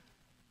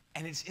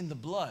 And it's in the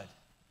blood.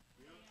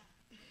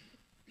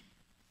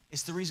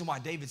 It's the reason why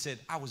David said,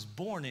 I was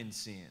born in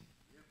sin.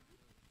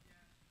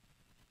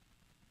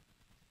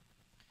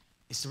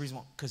 It's the reason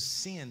why, because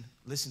sin,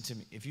 listen to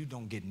me, if you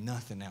don't get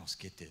nothing else,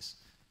 get this.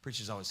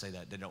 Preachers always say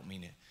that. They don't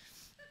mean it.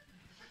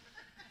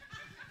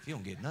 If you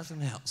don't get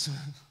nothing else,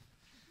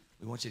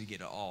 we want you to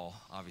get it all,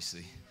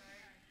 obviously.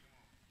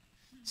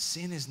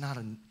 Sin is not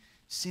an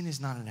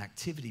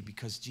activity,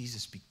 because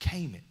Jesus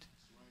became it.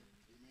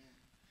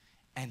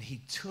 And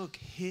he took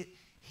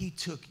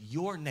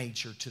your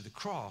nature to the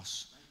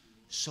cross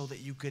so that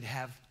you could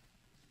have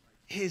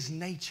His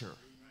nature.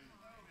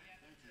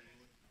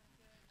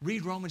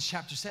 Read Romans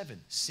chapter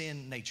 7.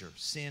 Sin, nature,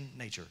 sin,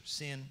 nature,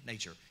 sin,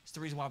 nature. It's the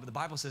reason why the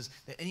Bible says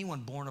that anyone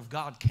born of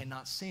God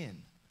cannot sin.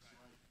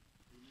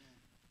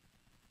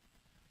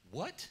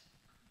 What?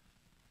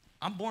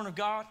 I'm born of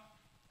God,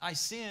 I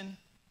sin.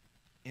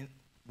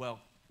 Well,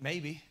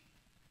 maybe.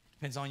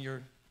 Depends on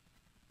your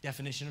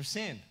definition of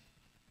sin.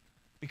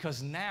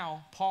 Because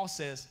now Paul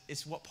says,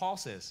 it's what Paul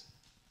says.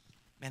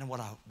 Man, what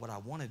I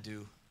want to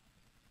do,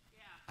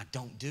 I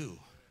don't do.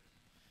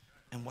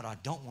 And what I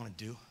don't want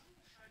to do,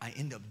 I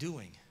end up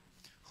doing.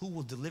 Who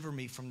will deliver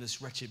me from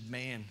this wretched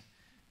man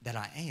that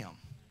I am.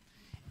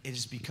 It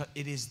is because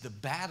it is the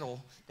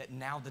battle that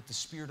now that the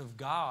Spirit of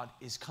God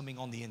is coming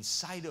on the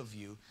inside of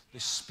you, the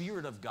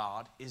Spirit of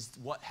God is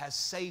what has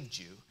saved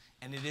you,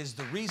 and it is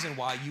the reason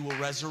why you will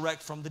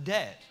resurrect from the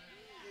dead.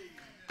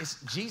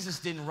 Jesus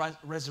didn't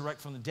resurrect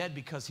from the dead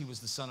because he was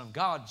the Son of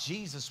God.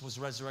 Jesus was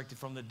resurrected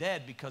from the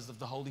dead because of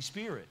the Holy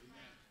Spirit.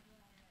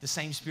 The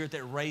same Spirit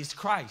that raised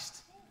Christ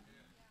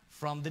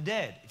from the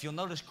dead. If you'll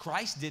notice,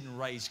 Christ didn't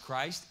raise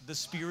Christ. The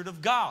Spirit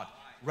of God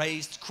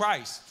raised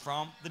Christ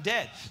from the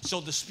dead.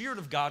 So the Spirit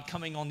of God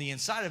coming on the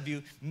inside of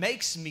you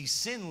makes me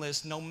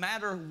sinless no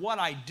matter what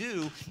I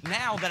do.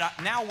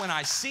 Now when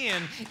I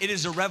sin, it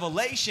is a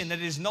revelation that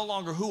it is no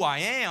longer who I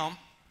am.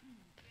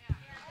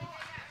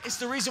 It's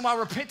the reason why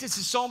repentance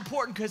is so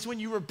important, because when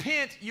you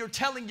repent, you're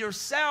telling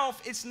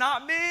yourself, it's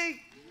not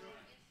me.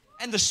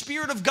 And the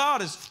Spirit of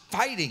God is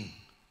fighting.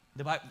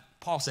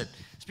 Paul said,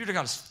 the Spirit of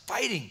God is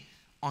fighting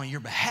on your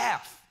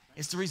behalf.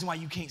 It's the reason why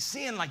you can't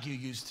sin like you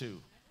used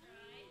to.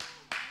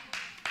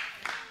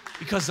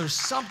 Because there's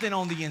something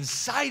on the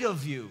inside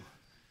of you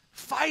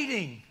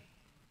fighting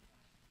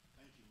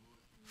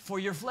for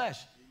your flesh.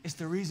 It's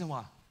the reason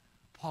why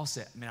Paul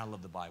said, man, I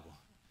love the Bible.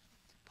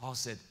 Paul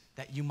said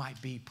that you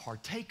might be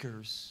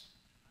partakers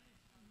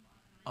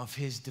of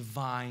his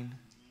divine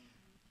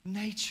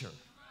nature.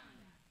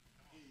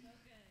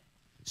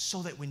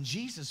 So that when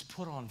Jesus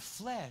put on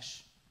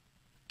flesh,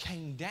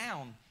 came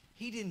down,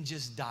 he didn't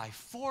just die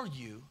for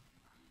you,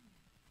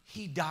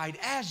 he died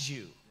as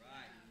you.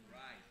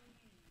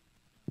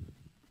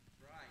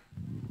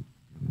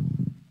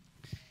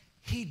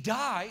 He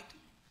died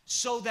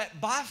so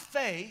that by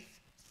faith,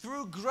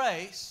 through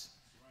grace,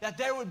 that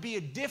there would be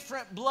a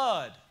different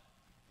blood.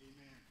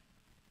 Amen.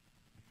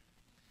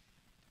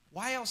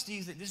 Why else do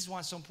you think? This is why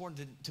it's so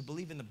important to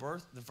believe in the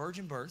birth, the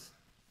virgin birth.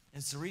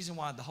 And it's the reason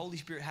why the Holy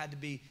Spirit had to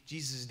be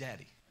Jesus'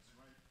 daddy. That's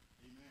right.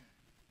 Amen.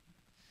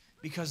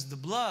 Because the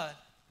blood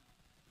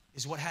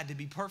is what had to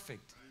be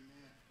perfect.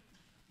 Amen.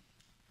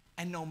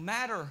 And no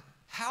matter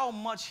how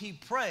much he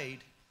prayed,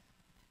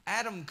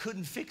 Adam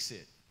couldn't fix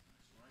it.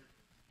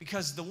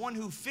 Because the one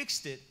who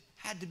fixed it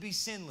had to be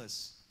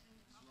sinless.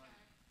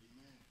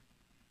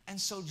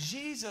 And so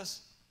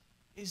Jesus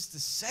is the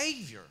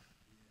Savior.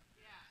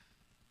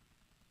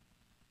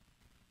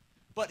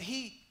 But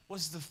he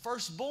was the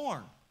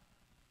firstborn.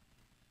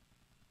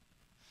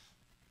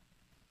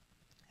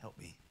 Help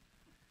me.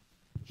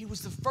 He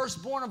was the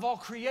firstborn of all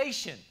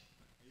creation.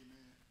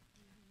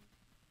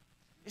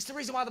 It's the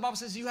reason why the Bible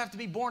says you have to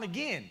be born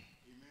again.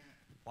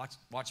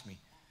 Watch me.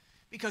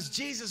 Because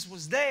Jesus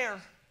was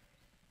there.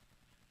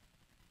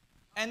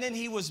 And then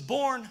he was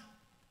born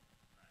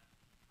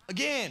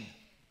again.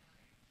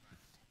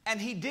 And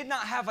he did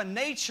not have a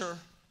nature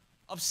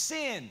of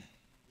sin.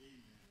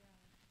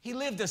 He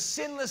lived a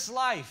sinless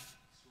life,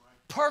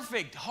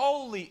 perfect,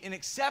 holy, and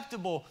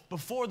acceptable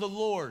before the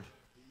Lord.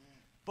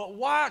 But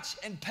watch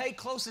and pay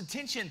close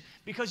attention,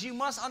 because you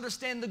must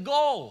understand the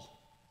goal.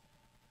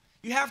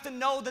 You have to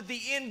know that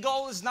the end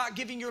goal is not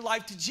giving your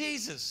life to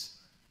Jesus.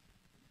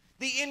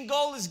 The end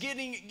goal is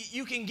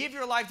you can give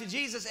your life to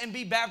Jesus and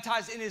be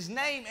baptized in his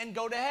name and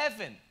go to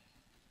heaven.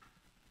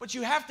 But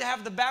you have to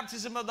have the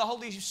baptism of the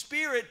Holy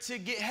Spirit to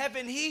get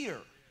heaven here.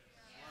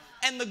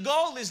 And the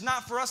goal is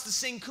not for us to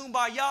sing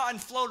Kumbaya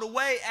and float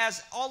away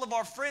as all of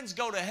our friends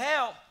go to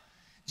hell.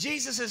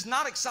 Jesus is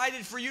not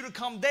excited for you to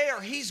come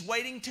there. He's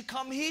waiting to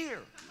come here.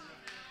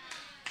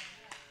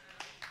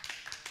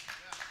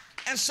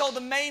 And so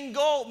the main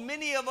goal,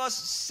 many of us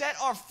set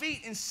our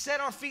face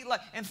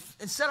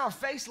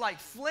like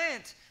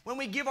flint when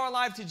we give our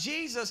life to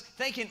Jesus,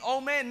 thinking,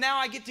 oh man, now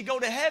I get to go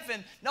to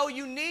heaven. No,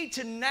 you need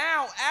to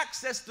now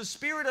access the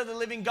Spirit of the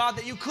living God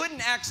that you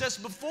couldn't access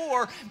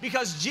before,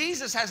 because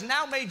Jesus has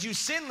now made you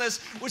sinless,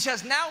 which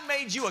has now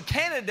made you a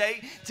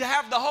candidate to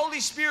have the Holy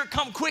Spirit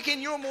come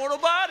quicken your mortal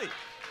body.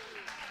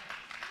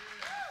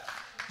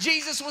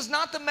 Jesus was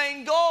not the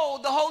main goal,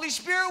 the Holy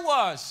Spirit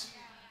was.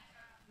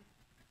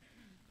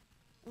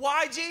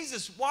 Why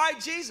Jesus? Why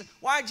Jesus?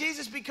 Why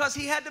Jesus? Because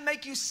he had to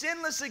make you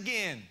sinless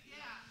again,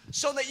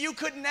 so that you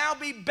could now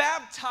be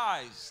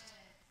baptized.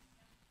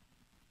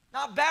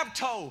 Not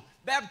bapto,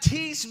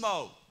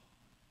 baptismo.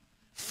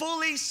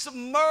 Fully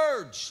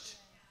submerged.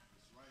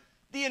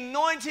 The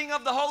anointing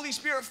of the Holy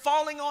Spirit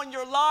falling on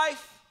your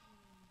life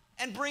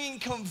and bringing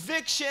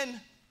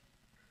conviction.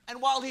 And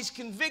while he's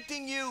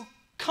convicting you,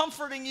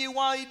 comforting you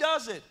while he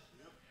does it.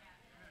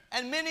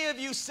 And many of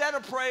you said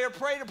a prayer,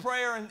 prayed a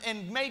prayer,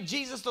 and made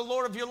Jesus the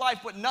Lord of your life,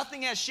 but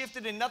nothing has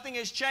shifted and nothing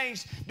has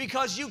changed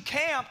because you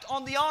camped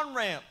on the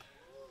on-ramp.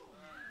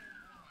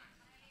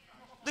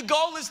 The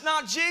goal is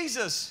not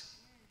Jesus.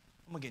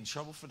 I'm going to get in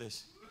trouble for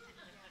this.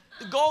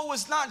 The goal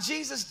was not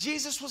Jesus.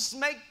 Jesus was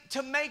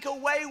to make a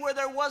way where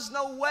there was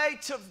no way,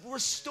 to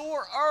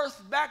restore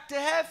earth back to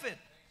heaven.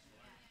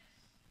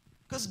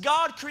 Because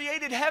God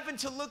created earth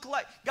to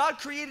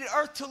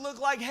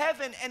look like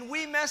heaven, and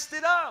we messed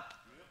it up.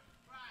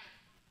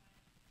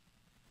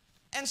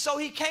 And so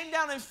he came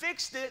down and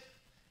fixed it,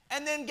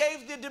 and then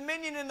gave the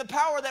dominion and the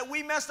power that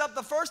we messed up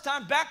the first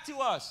time back to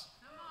us.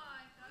 Come on,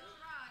 that's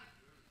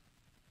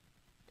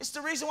right. It's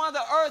the reason why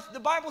the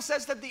Bible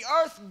says that the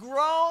earth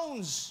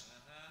groans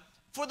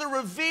for the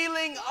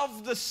revealing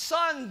of the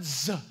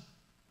sons.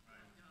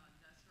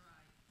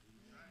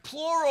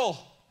 Plural.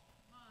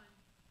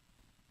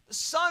 The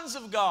sons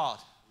of God.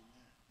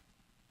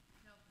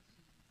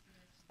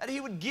 That he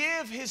would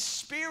give his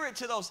spirit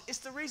to those. It's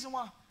the reason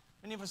why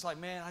many of us are like,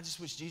 man, I just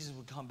wish Jesus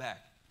would come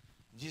back.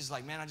 And Jesus is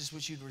like, man, I just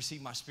wish you'd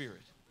receive my spirit.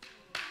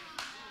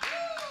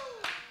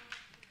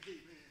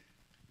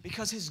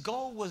 Because his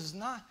goal was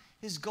not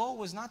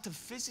to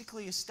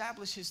physically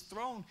establish his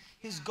throne.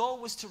 His goal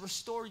was to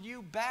restore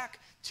you back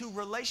to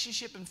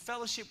relationship and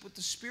fellowship with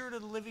the Spirit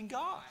of the living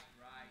God.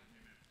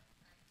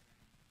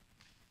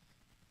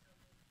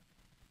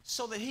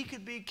 So that he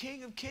could be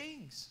King of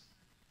Kings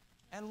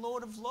and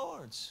Lord of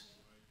Lords.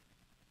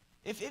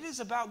 If it is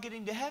about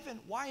getting to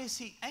heaven, why is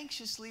he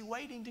anxiously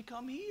waiting to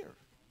come here?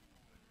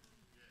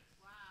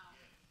 Wow.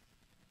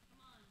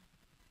 Come on.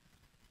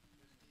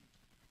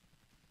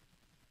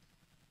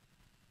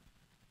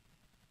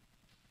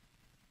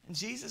 And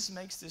Jesus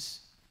makes this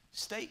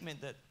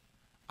statement that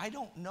I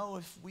don't know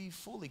if we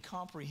fully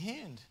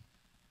comprehend,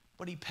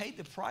 but he paid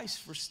the price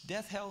for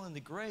death, hell, and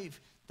the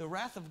grave. The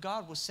wrath of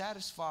God was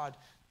satisfied.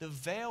 The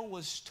veil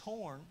was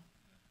torn,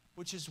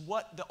 which is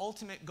what the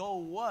ultimate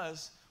goal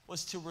was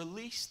to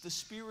release the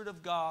Spirit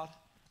of God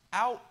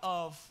out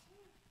of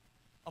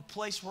a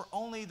place where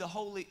only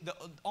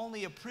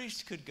only a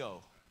priest could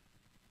go.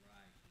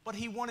 But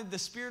he wanted the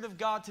Spirit of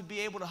God to be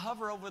able to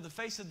hover over the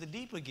face of the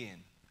deep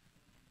again.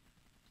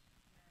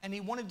 And he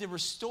wanted to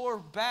restore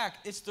back.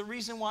 It's the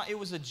reason why it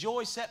was a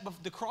joy set,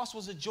 the cross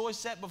was a joy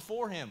set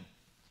before him.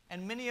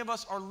 And many of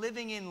us are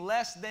living in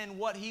less than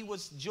what he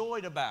was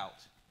joyed about.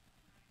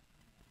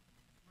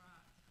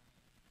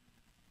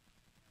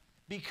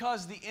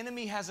 Because the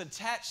enemy has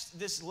attached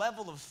this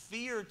level of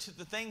fear to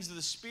the things of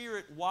the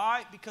Spirit.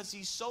 Why? Because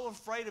he's so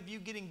afraid of you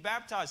getting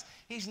baptized.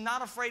 He's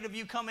not afraid of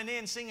you coming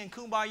in, singing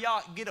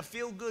Kumbaya, get a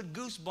feel-good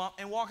goosebump,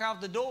 and walk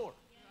out the door.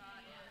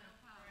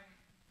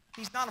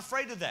 He's not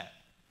afraid of that.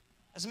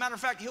 As a matter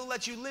of fact, he'll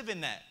let you live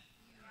in that.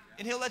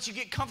 And he'll let you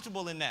get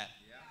comfortable in that.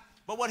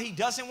 But what he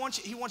doesn't want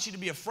you, he wants you to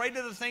be afraid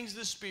of the things of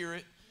the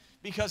Spirit,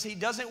 because he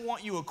doesn't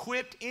want you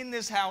equipped in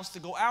this house to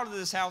go out of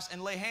this house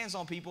and lay hands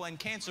on people and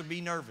cancer be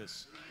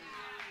nervous.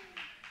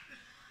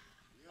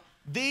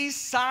 These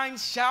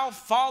signs shall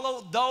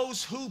follow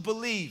those who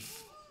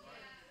believe.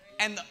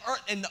 And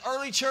the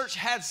early church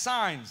had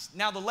signs.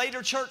 Now the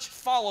later church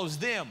follows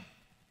them.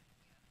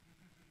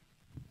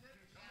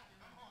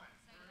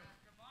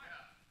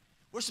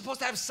 We're supposed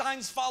to have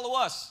signs follow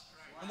us.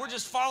 And we're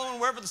just following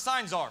wherever the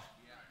signs are.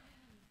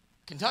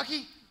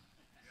 Kentucky?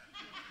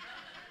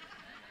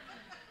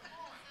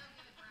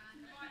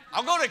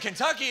 I'll go to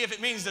Kentucky if it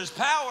means there's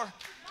power.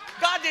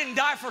 God didn't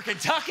die for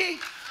Kentucky.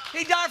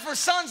 He died for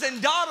sons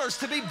and daughters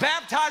to be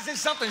baptized in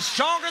something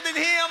stronger than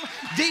him,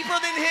 deeper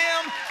than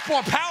him,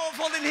 more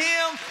powerful than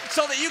him,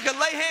 so that you can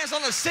lay hands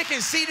on the sick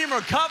and see them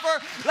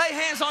recover, lay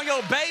hands on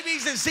your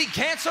babies and see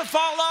cancer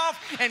fall off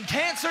and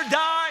cancer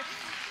die.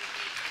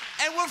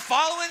 And we're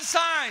following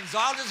signs. So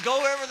I'll just go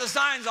wherever the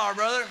signs are,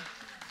 brother.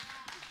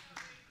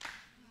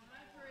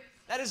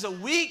 That is a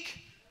weak,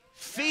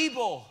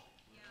 feeble,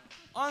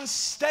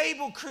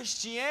 unstable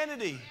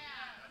Christianity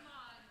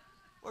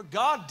where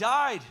God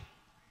died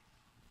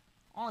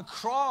on a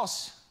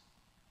cross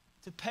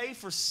to pay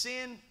for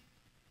sin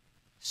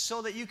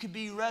so that you could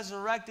be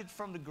resurrected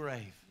from the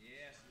grave.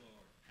 Yes,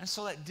 Lord. And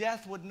so that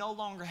death would no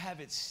longer have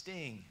its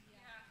sting.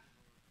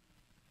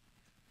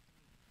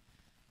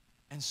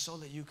 And so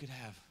that you could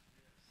have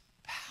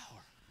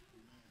power.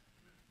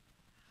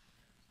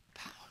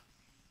 Power.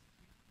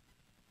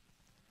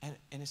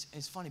 And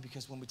it's funny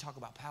because when we talk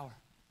about power,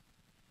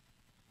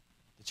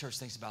 the church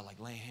thinks about like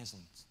laying hands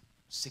on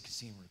sick and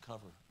seeing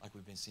recover like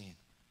we've been seeing.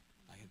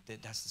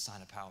 Like that's the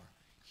sign of power.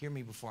 Hear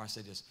me before I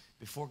say this.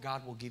 Before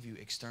God will give you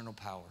external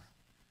power,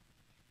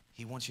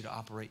 he wants you to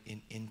operate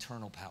in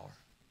internal power.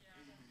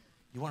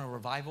 You want a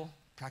revival?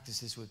 Practice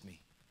this with me.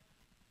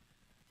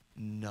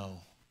 No.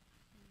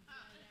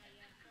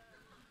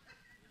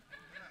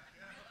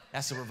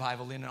 That's a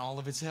revival in all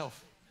of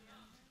itself.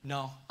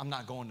 No, I'm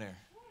not going there.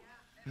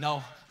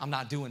 No, I'm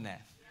not doing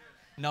that.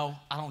 No,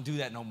 I don't do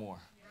that no more.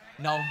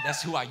 No,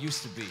 that's who I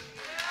used to be.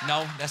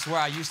 No, that's where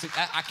I used to.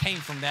 I came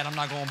from that. I'm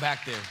not going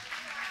back there.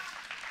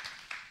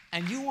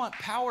 And you want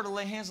power to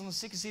lay hands on the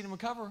sick and see them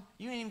recover?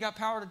 You ain't even got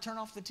power to turn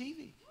off the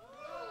TV.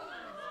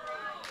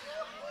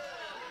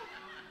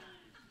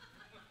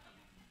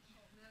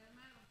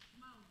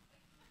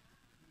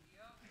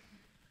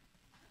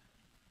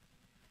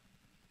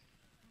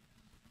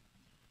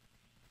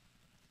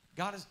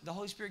 The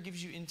Holy Spirit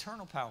gives you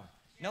internal power.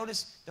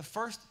 Notice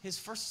his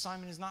first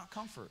assignment is not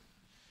comfort.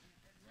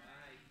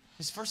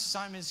 His first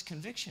assignment is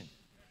conviction.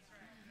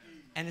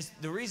 And it's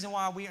the reason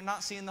why we are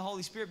not seeing the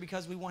Holy Spirit,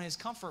 because we want his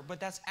comfort, but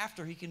that's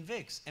after he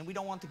convicts. And we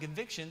don't want the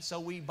conviction,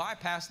 so we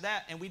bypass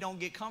that and we don't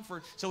get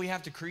comfort. So we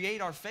have to create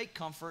our fake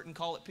comfort and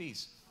call it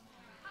peace.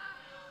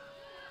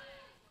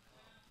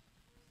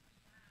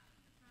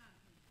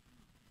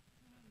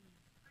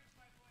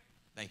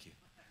 Thank you.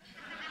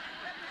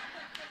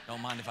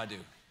 Don't mind if I do.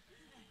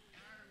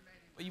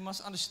 But you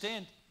must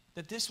understand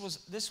that this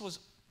was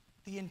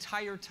the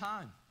entire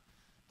time.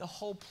 The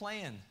whole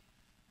plan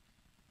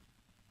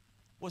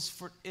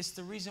it's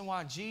the reason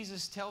why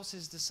Jesus tells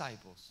his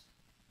disciples,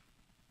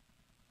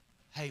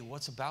 hey,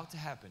 what's about to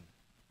happen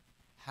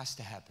has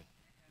to happen.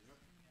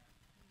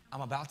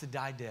 I'm about to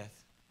die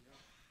death.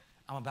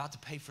 I'm about to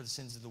pay for the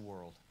sins of the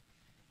world.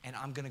 And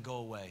I'm going to go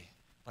away.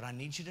 But I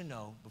need you to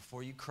know,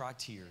 before you cry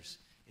tears,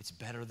 it's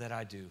better that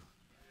I do.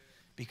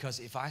 Because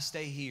if I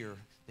stay here,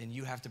 then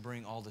you have to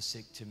bring all the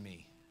sick to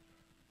me.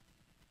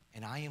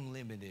 And I am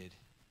limited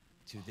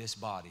to this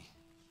body.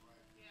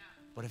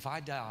 But if I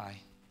die,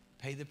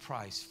 pay the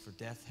price for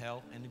death,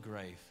 hell, and the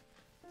grave,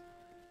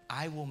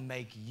 I will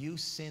make you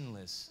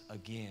sinless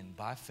again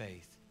by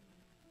faith,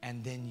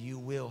 and then you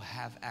will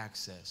have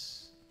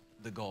access,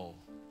 the goal.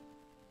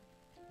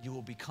 You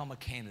will become a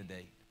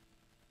candidate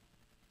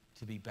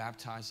to be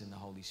baptized in the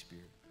Holy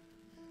Spirit.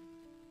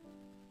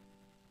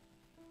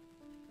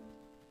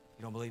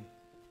 You don't believe?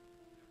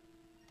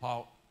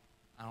 Paul,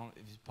 I don't know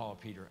if it's Paul or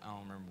Peter, I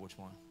don't remember which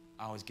one.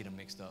 I always get them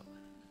mixed up.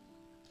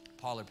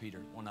 Paul or Peter,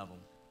 one of them.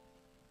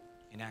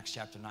 In Acts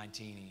chapter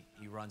 19,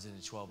 he runs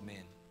into 12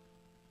 men.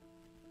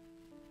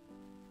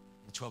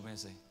 The 12 men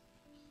say,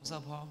 what's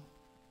up, Paul?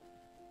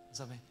 What's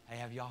up, man? Hey,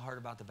 have y'all heard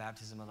about the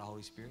baptism of the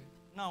Holy Spirit?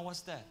 No,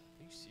 what's that?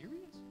 Are you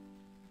serious?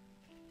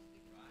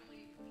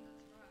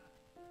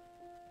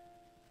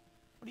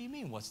 What do you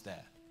mean, what's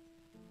that?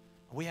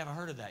 We haven't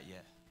heard of that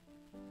yet.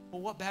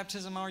 Well, what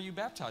baptism are you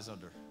baptized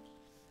under?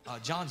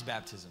 John's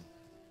baptism.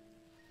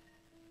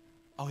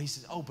 Oh, he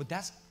says, oh, but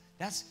that's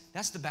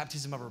the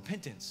baptism of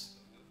repentance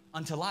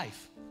unto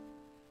life.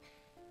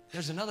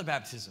 There's another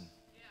baptism.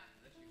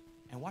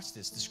 And watch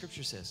this. The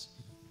scripture says,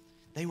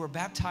 they were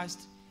baptized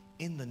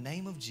in the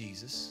name of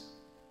Jesus.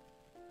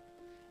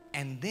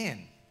 And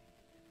then,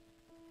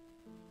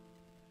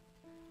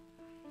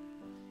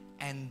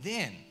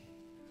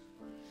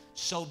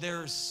 so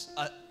there's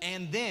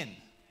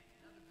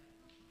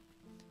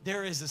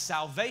there is a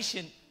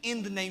salvation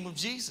in the name of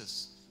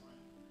Jesus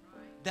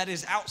that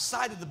is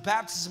outside of the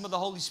baptism of the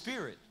Holy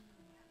Spirit.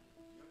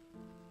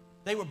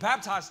 They were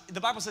baptized.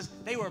 The Bible says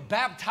they were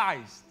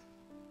baptized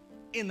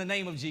in the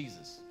name of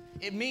Jesus.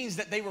 It means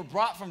that they were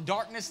brought from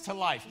darkness to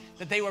life,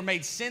 that they were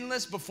made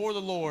sinless before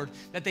the Lord,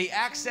 that they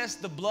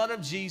accessed the blood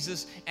of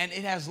Jesus and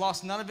it has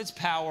lost none of its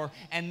power,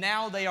 and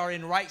now they are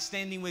in right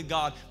standing with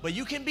God. But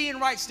you can be in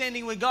right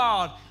standing with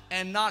God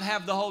and not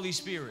have the Holy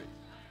Spirit.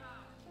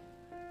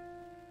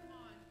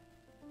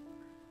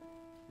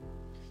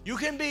 You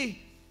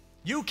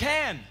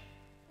can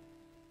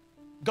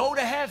go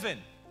to heaven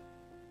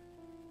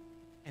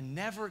and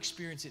never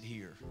experience it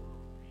here.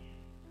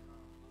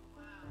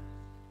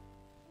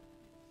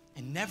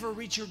 And never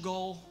reach your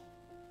goal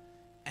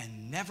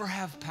and never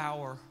have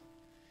power.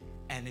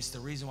 And it's the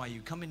reason why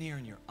you come in here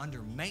and you're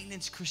under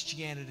maintenance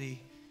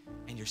Christianity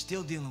and you're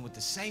still dealing with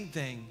the same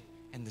thing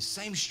and the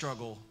same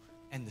struggle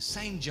and the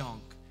same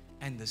junk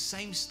and the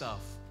same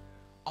stuff,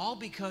 all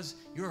because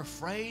you're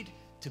afraid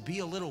to be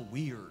a little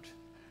weird.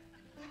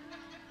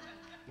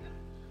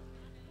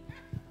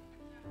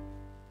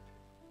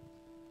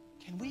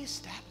 Can we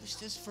establish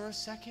this for a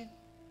second?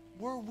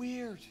 We're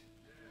weird.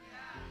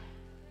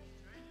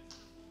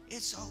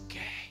 It's okay.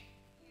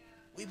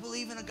 We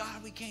believe in a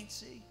God we can't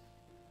see.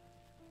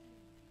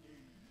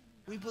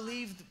 We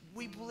believe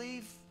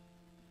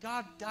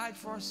God died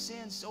for our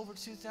sins over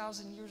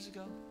 2,000 years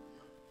ago.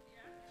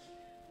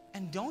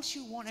 And don't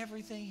you want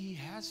everything He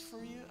has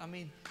for you? I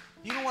mean,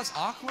 you know what's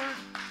awkward?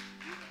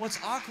 What's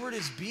awkward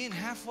is being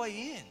halfway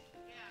in.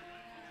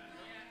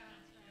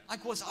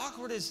 Like what's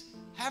awkward is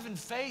having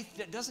faith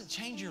that doesn't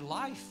change your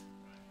life.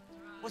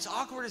 What's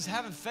awkward is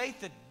having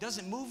faith that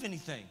doesn't move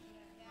anything.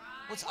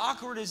 What's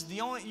awkward is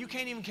you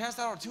can't even cast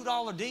out a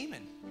 $2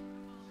 demon.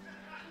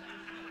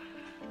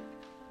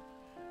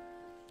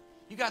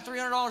 You got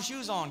 $300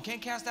 shoes on,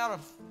 can't cast out a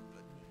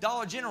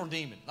Dollar General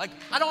demon. Like,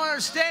 I don't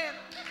understand.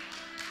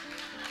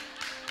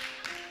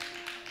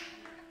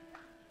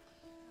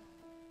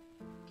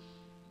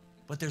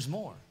 But there's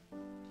more.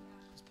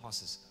 Paul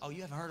says, oh,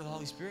 you haven't heard of the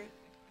Holy Spirit?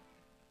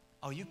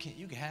 Oh, you can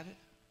have it.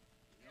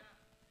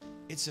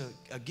 It's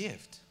a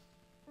gift.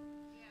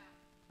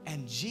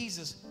 And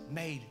Jesus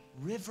made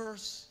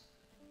rivers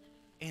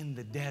in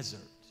the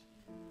desert.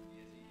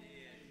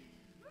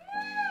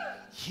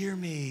 Hear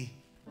me.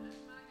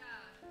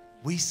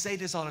 We say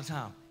this all the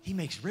time. He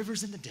makes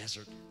rivers in the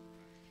desert,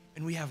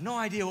 and we have no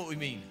idea what we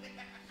mean.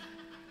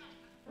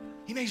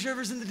 He makes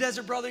rivers in the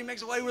desert, brother. He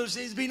makes a way where there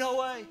seems to be no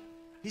way.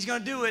 He's going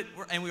to do it.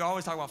 And we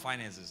always talk about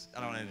finances.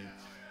 I don't know.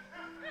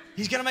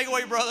 He's going to make a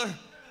way, brother.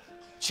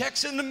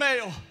 Checks in the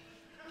mail.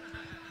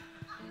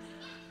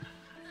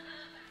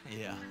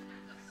 Yeah.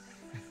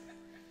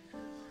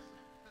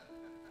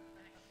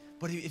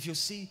 But if you'll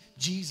see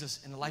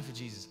Jesus in the life of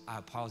Jesus, I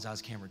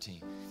apologize, camera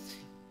team.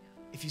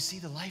 If you see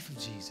the life of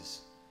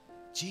Jesus,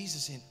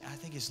 Jesus in, I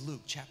think it's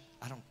Luke,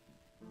 I don't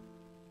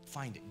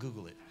find it,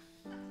 Google it.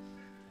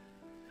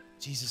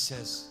 Jesus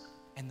says,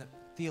 and the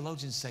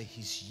theologians say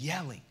he's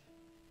yelling.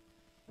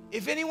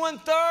 If anyone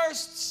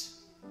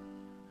thirsts,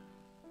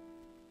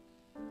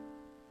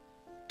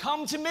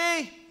 come to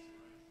me,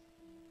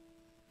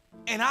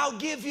 and I'll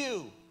give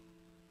you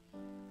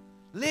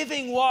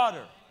living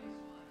water.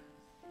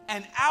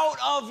 And out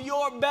of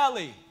your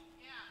belly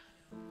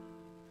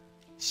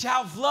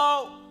shall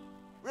flow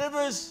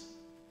rivers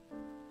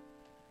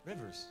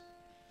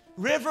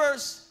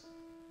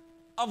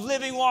of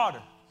living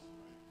water.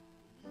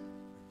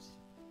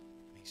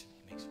 He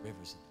makes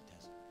rivers in the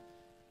desert.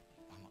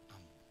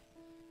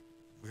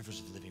 Rivers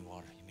of living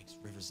water. He makes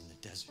rivers in the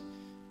desert.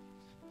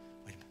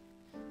 Wait a minute.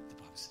 The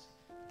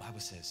Bible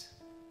says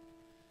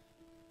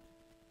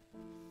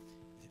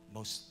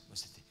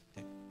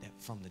that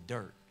from the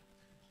dirt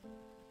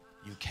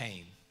you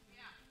came.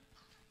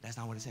 That's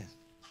not what it says.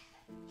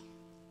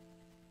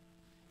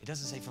 It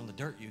doesn't say from the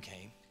dirt you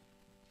came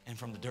and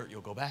from the dirt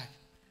you'll go back.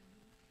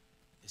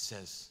 It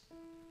says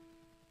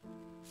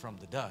from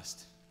the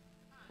dust.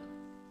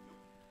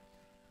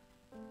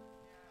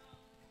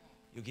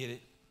 You get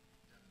it?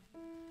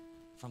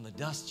 From the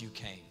dust you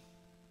came.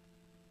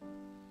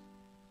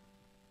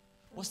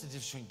 What's the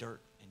difference between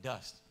dirt and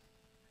dust?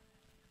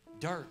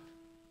 Dirt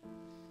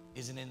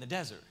isn't in the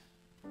desert.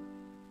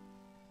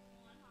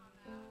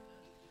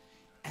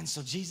 And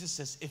so Jesus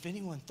says, if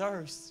anyone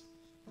thirsts,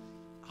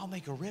 I'll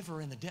make a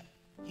river in the desert.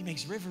 He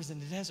makes rivers in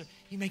the desert.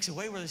 He makes a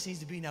way where there seems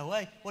to be no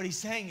way. What he's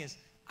saying is,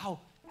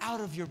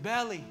 out of your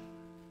belly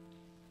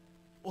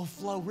will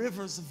flow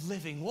rivers of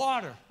living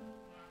water.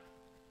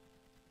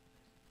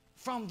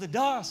 From the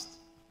dust.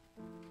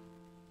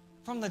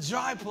 From the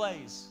dry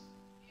place.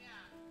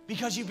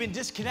 Because you've been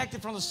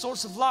disconnected from the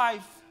source of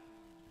life.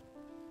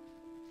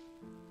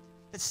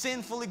 That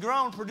sinfully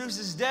grown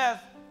produces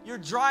death. You're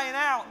drying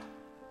out.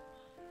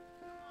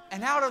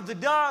 And out of the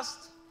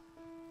dust,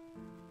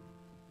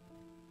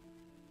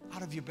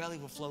 out of your belly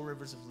will flow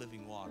rivers of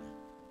living water.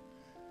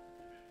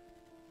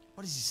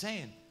 What is he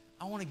saying?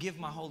 I want to give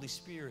my Holy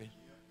Spirit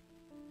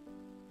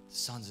to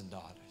sons and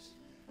daughters.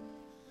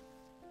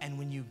 And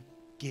when you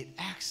get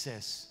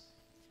access,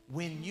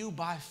 when you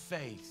by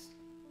faith,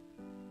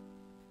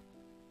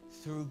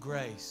 through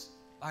grace,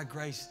 by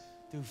grace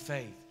through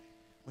faith,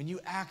 when you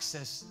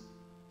access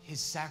his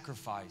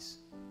sacrifice,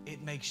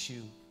 it makes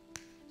you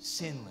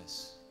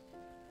sinless,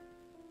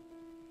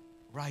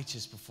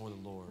 righteous before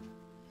the Lord.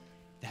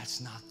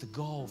 That's not the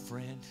goal,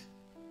 friend.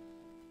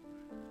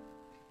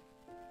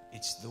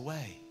 It's the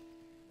way.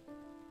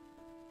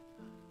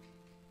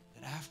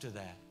 That after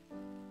that,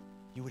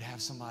 you would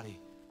have somebody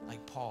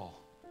like Paul.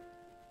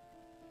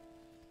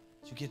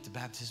 Did you get the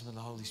baptism of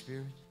the Holy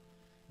Spirit?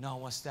 No,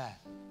 what's that?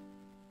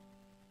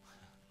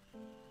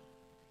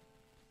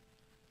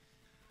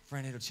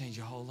 Friend, it'll change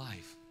your whole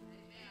life.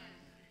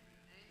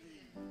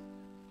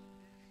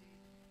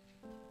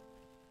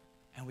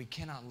 And we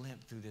cannot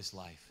limp through this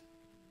life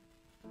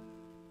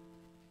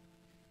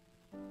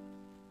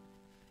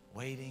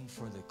waiting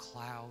for the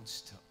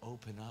clouds to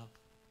open up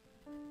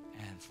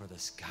and for the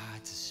sky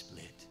to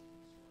split.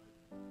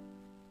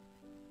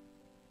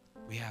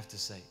 We have to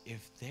say,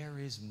 if there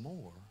is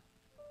more,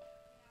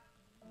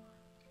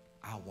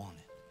 I want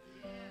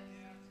it.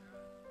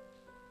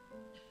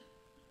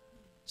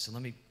 So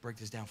let me break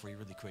this down for you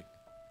really quick.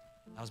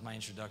 That was my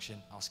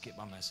introduction. I'll skip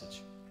my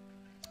message.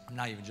 I'm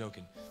not even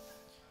joking.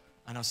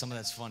 I know some of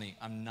that's funny.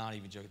 I'm not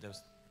even joking.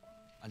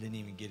 I didn't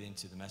even get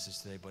into the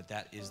message today, but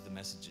that is the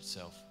message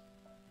itself.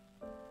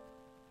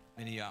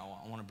 Many of y'all,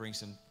 I want to bring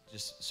some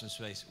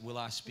space. Will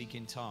I speak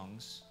in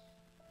tongues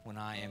when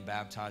I am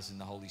baptized in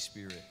the Holy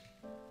Spirit?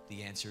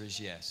 The answer is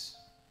yes.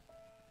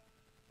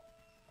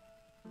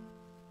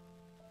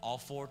 All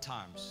 4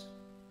 times.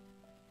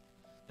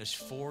 There's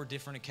 4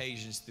 different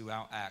occasions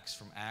throughout Acts,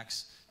 from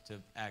Acts to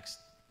Acts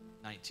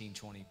 19,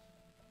 20.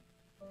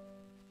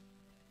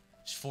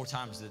 There's 4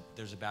 times that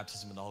there's a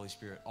baptism of the Holy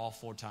Spirit. All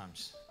 4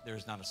 times.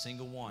 There's not a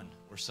single one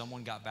where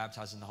someone got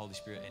baptized in the Holy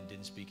Spirit and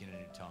didn't speak in a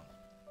new tongue.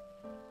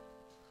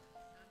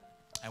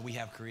 And we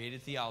have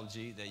created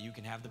theology that you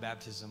can have the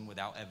baptism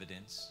without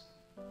evidence.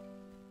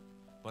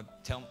 But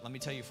let me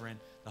tell you, friend,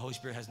 the Holy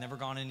Spirit has never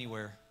gone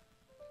anywhere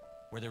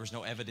where there was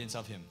no evidence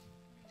of him.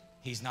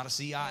 He's not a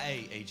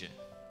CIA agent.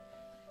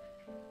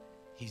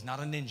 He's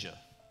not a ninja.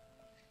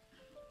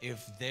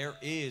 If there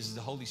is the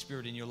Holy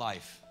Spirit in your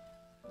life,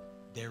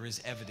 there is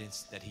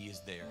evidence that he is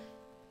there.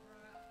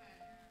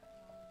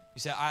 You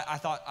say, I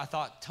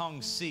thought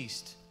tongues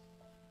ceased.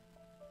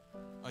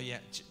 Oh yeah,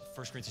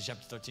 1 Corinthians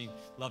chapter 13,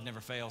 love never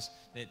fails.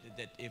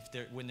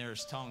 That when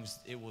there's tongues,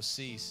 it will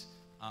cease.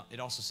 It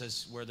also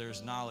says where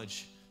there's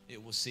knowledge,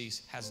 it will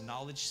cease. Has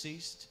knowledge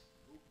ceased?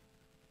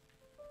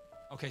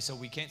 Okay, so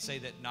we can't say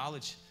that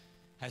knowledge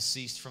has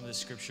ceased from the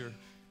scripture.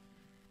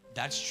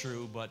 That's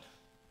true, but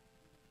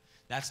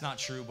that's not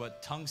true,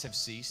 but tongues have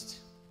ceased.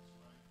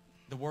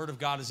 The word of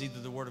God is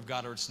either the word of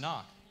God or it's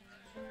not.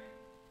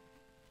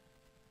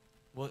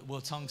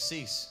 Will tongues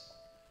cease?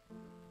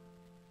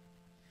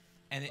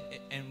 And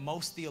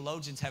most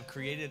theologians have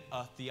created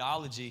a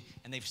theology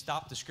and they've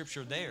stopped the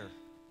scripture there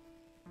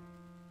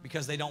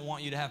because they don't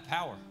want you to have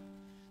power.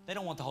 They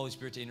don't want the Holy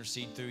Spirit to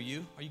intercede through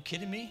you. Are you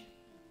kidding me?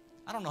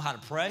 I don't know how to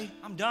pray.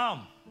 I'm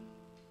dumb.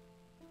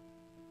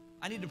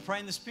 I need to pray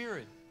in the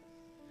Spirit.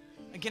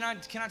 And can I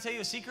tell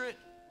you a secret?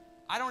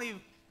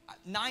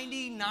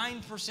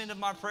 99% of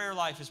my prayer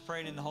life is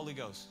praying in the Holy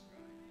Ghost.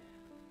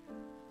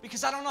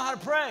 Because I don't know how to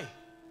pray.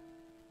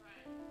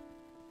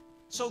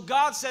 So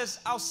God says,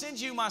 I'll send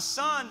you my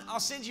Son, I'll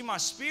send you my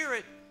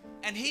Spirit,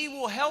 and He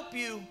will help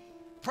you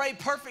pray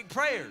perfect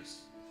prayers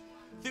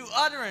through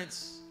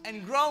utterance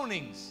and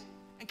groanings.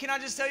 And can I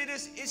just tell you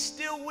this? It's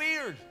still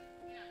weird.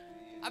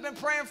 I've been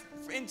praying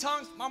in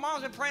tongues. My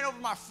mom's been praying over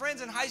my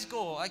friends in high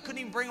school. I couldn't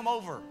even bring them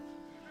over.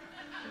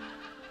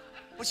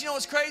 But you know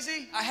what's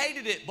crazy? I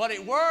hated it, but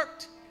it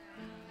worked.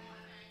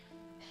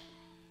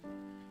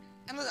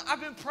 And listen,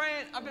 I've been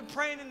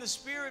praying in the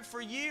Spirit for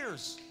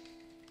years.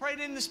 Prayed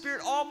in the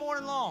Spirit all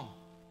morning long.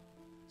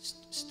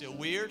 Still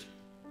weird.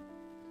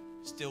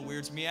 Still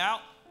weirds me out.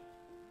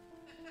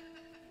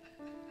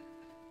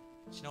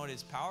 But you know what?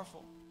 It's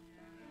powerful.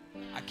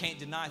 I can't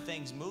deny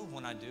things move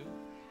when I do.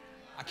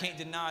 I can't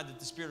deny that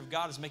the Spirit of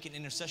God is making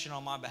intercession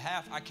on my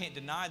behalf. I can't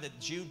deny that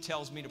Jude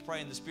tells me to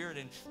pray in the Spirit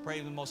and pray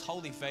in the most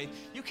holy faith.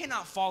 You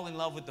cannot fall in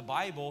love with the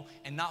Bible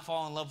and not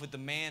fall in love with the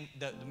man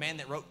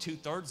that wrote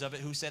 2/3 of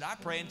it, who said, I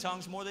pray in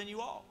tongues more than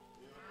you all.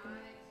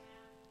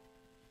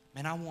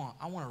 Man, I want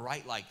to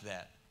write like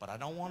that, but I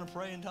don't want to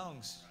pray in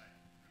tongues.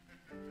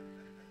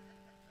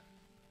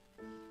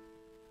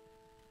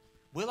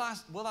 Will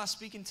I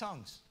speak in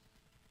tongues?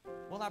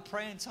 Will I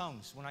pray in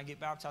tongues when I get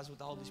baptized with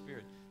the Holy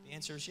Spirit? The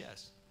answer is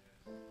yes.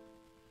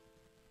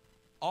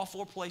 All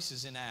 4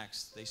 places in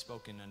Acts, they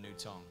spoke in a new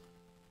tongue.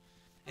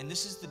 And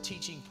this is the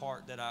teaching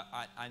part that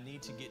I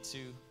need to get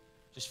to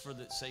just for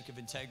the sake of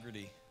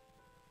integrity.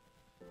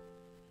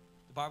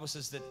 The Bible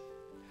says that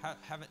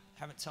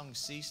haven't tongues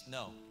ceased?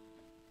 No.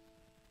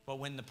 But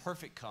when the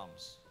perfect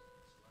comes,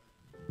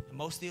 and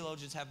most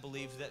theologians have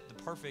believed that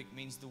the perfect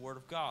means the Word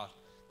of God.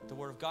 The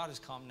Word of God has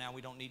come, now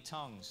we don't need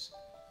tongues.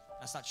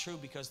 That's not true,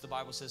 because the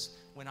Bible says,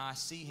 when I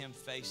see Him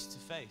face to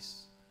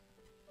face.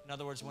 In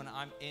other words, when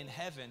I'm in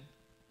heaven,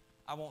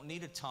 I won't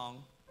need a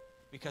tongue,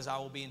 because I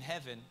will be in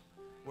heaven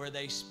where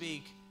they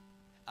speak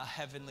a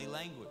heavenly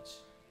language.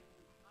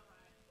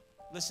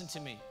 Listen to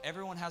me.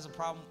 Everyone has a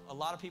problem. A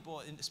lot of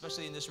people,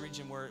 especially in this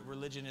region where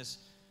religion is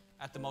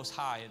at the most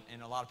high,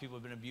 and a lot of people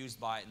have been abused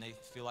by it, and they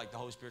feel like the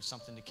Holy Spirit's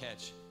something to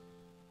catch.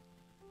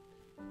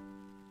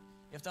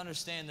 You have to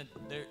understand that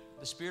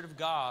the Spirit of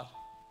God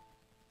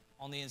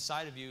on the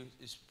inside of you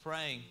is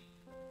praying.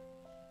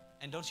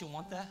 And don't you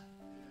want that?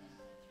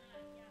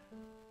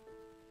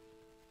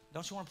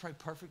 Don't you want to pray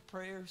perfect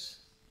prayers?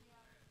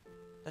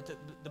 That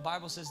the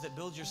Bible says that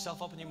build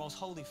yourself up in your most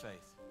holy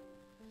faith.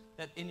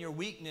 That in your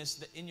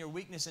weakness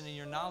and in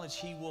your knowledge,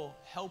 He will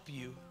help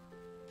you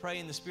pray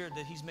in the Spirit,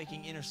 that He's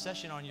making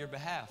intercession on your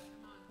behalf.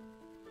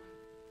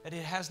 That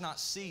it has not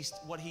ceased.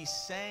 What He's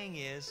saying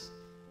is,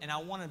 and I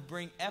want to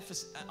bring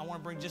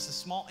just a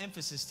small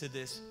emphasis to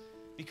this,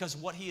 because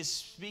what He is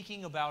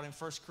speaking about in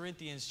 1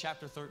 Corinthians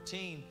chapter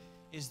 13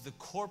 is the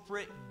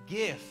corporate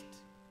gift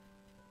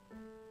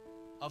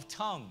of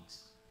tongues.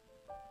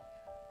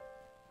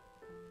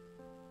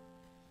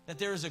 That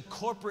there is a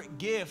corporate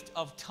gift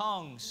of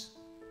tongues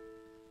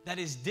that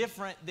is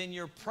different than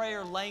your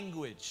prayer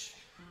language.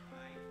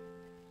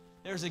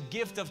 There's a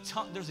gift of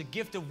tongue, there's a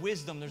gift of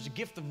wisdom, there's a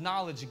gift of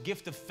knowledge, a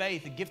gift of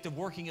faith, a gift of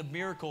working of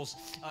miracles,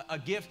 a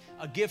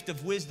gift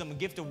of wisdom, a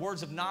gift of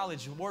words of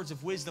knowledge, words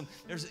of wisdom.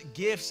 There's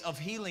gifts of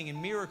healing and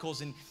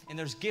miracles, and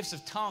there's gifts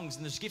of tongues,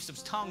 and there's gifts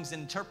of tongues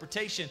and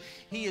interpretation.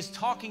 He is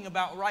talking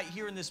about right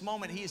here in this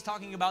moment, He is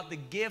talking about the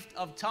gift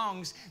of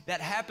tongues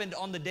that happened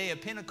on the day of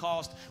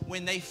Pentecost.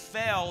 When they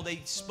fell, they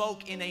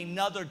spoke in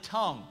another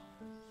tongue.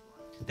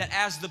 That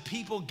as the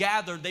people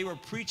gathered, they were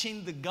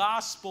preaching the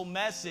gospel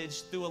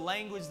message through a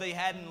language they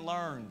hadn't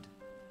learned.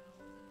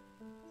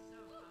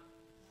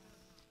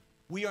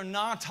 We are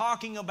not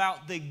talking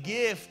about the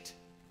gift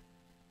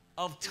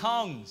of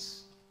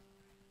tongues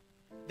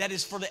that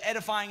is for the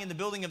edifying and the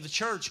building of the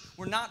church.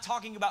 We're not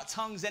talking about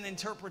tongues and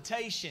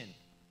interpretation.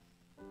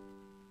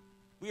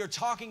 We are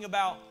talking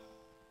about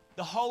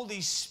the Holy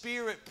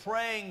Spirit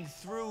praying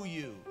through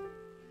you.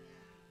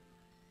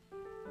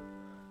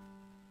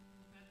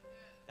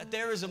 That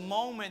there is a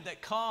moment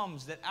that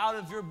comes that out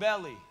of your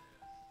belly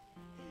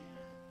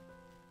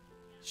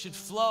should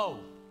flow,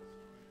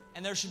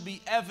 and there should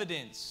be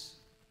evidence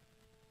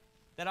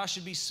that I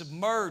should be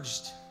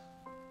submerged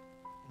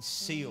and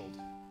sealed.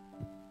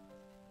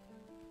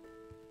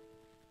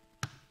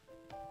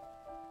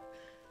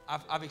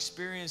 I've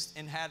experienced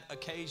and had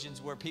occasions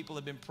where people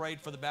have been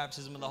prayed for the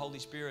baptism of the Holy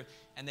Spirit,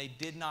 and they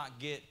did not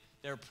get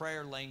their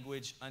prayer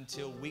language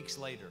until weeks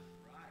later.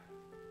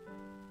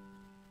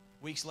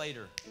 Weeks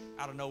later,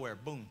 out of nowhere,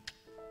 boom,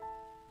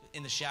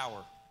 in the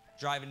shower,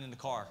 driving in the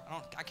car.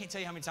 I can't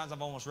tell you how many times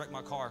I've almost wrecked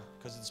my car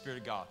because of the Spirit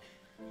of God.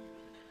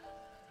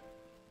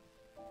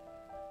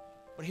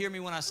 But hear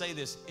me when I say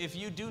this. If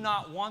you do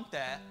not want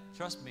that,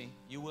 trust me,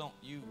 you won't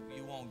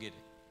get it.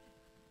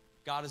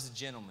 God is a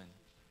gentleman.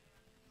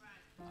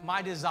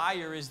 My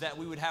desire is that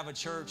we would have a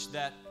church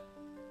that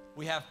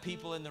we have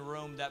people in the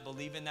room that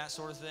believe in that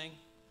sort of thing,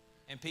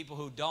 and people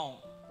who don't,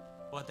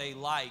 but they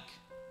like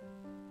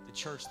the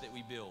church that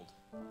we build.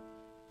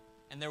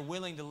 And they're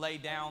willing to lay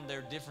down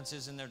their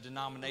differences in their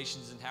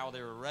denominations and how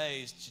they were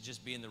raised to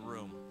just be in the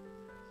room.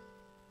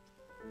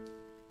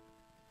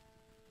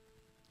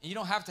 And you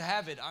don't have to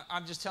have it.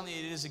 I'm just telling you,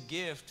 it is a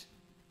gift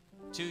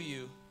to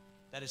you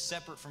that is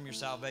separate from your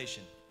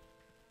salvation.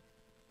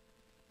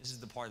 This is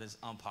the part that's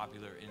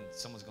unpopular, and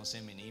someone's going to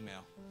send me an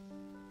email.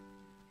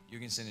 You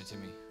can send it to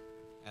me,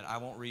 and I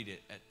won't read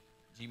it at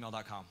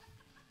gmail.com.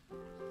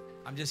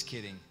 I'm just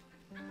kidding,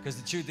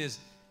 because the truth is,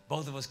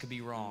 both of us could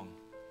be wrong,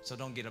 so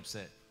don't get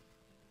upset.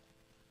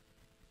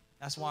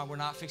 That's why we're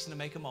not fixing to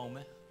make a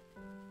moment.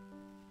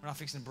 We're not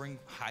fixing to bring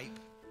hype.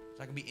 It's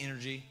not going to be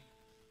energy.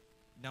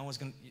 No one's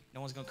going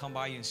to come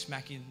by you and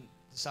smack you in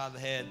the side of the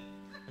head.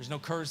 There's no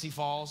courtesy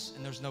falls,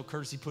 and there's no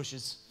courtesy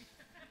pushes.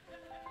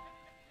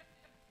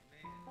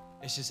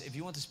 It's just, if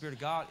you want the Spirit of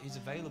God, He's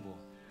available.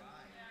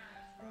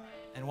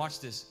 And watch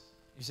this.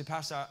 You say,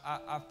 Pastor,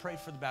 I've prayed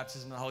for the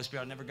baptism of the Holy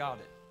Spirit. I never got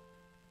it.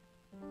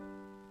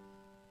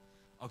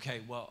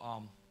 Okay,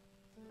 well,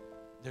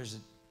 there's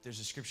a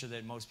scripture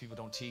that most people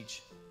don't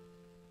teach.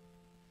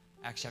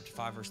 Acts chapter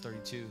 5, verse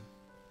 32.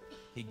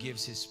 He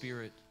gives His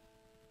Spirit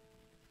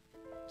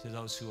to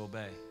those who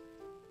obey.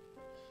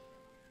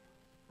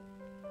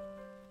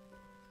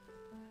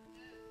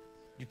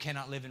 You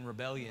cannot live in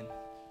rebellion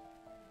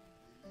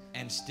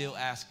and still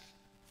ask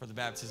for the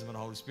baptism of the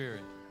Holy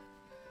Spirit.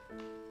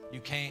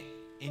 You can't,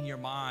 in your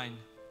mind,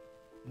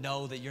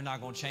 know that you're not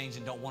going to change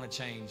and don't want to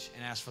change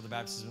and ask for the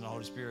baptism of the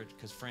Holy Spirit,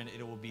 because, friend,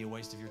 it will be a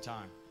waste of your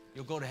time.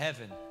 You'll go to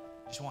heaven,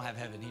 you just won't have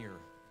heaven here.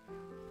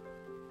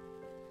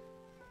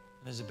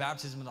 And there's a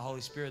baptism of the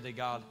Holy Spirit that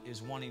God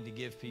is wanting to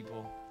give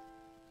people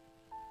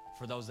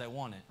for those that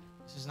want it.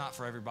 This is not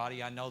for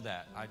everybody. I know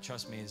that.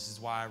 Trust me, this is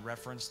why I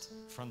referenced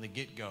from the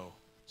get-go.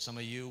 Some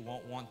of you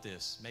won't want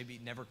this. Maybe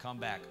never come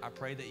back. I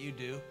pray that you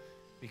do,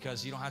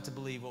 because you don't have to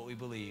believe what we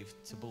believe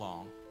to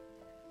belong.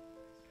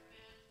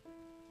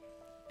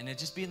 And then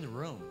just be in the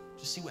room.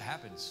 Just see what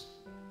happens.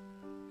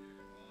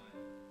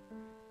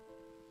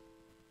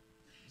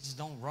 Just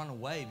don't run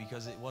away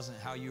because it wasn't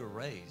how you were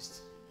raised.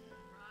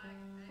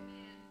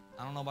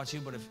 I don't know about you,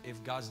 but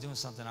if God's doing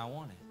something, I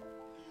want it.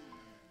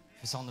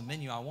 If it's on the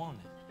menu, I want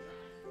it.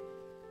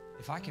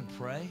 If I can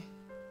pray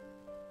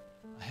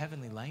a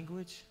heavenly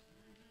language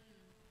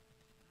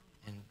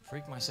and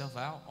freak myself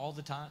out all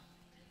the time,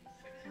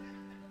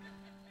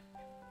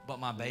 but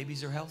my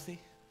babies are healthy,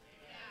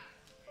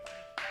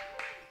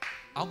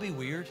 I'll be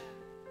weird.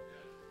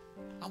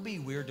 I'll be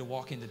weird to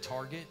walk into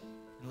Target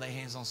and lay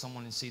hands on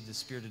someone and see the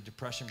spirit of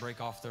depression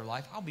break off their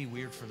life. I'll be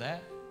weird for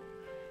that.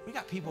 We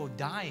got people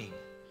dying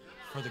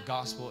for the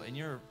gospel, and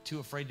you're too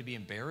afraid to be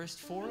embarrassed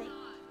for it?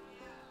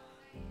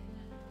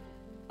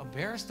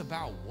 Embarrassed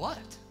about what?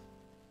 You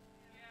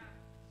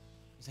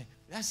say,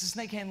 that's the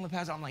snake handling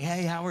pastor. I'm like,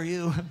 hey, how are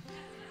you?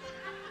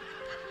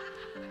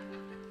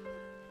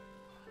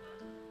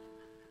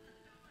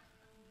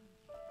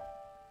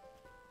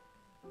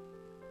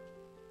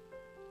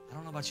 I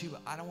don't know about you, but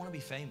I don't want to be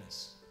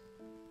famous.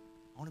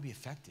 I want to be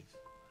effective.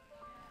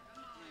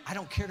 I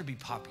don't care to be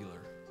popular.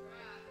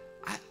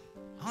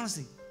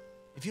 Honestly,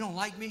 if you don't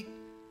like me,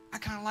 I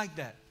kind of like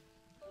that,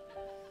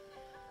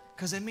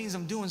 because it means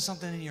I'm doing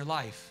something in your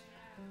life.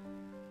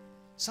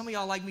 Some of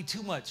y'all like me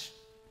too much,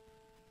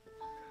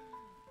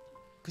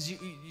 because you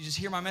just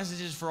hear my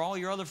messages for all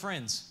your other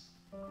friends.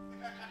 Oh,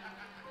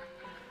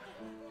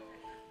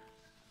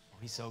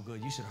 he's so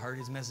good. You should have heard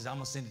his message. I'm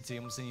going to send it to you.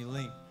 I'm going to send you a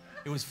link.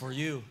 It was for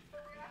you.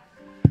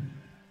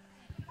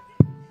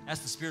 That's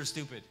the spirit of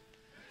stupid.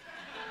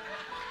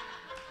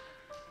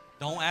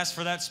 Don't ask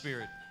for that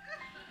spirit.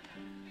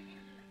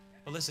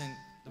 But listen,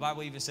 the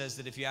Bible even says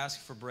that if you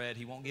ask for bread,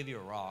 He won't give you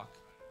a rock.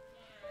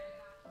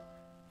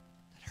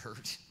 That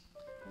hurt.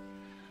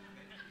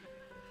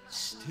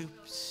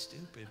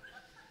 Stupid.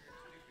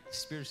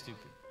 Spirit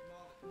stupid.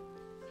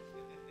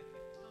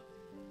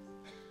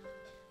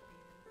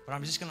 But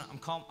I'm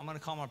gonna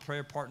call my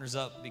prayer partners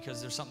up, because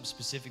there's something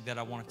specific that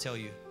I want to tell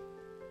you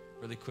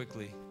really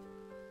quickly.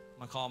 I'm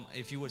gonna call them.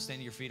 If you would stand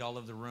to your feet all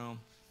over the room,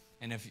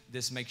 and if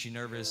this makes you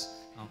nervous,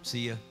 see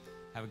you.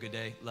 Have a good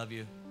day. Love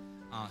you.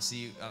 See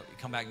you.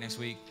 Come back next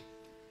week.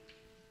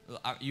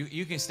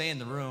 You can stay in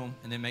the room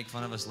and then make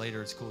fun of us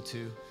later. It's cool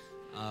too.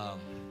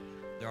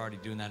 They're already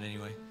doing that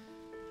anyway.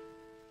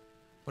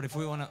 But if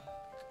we want to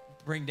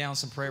bring down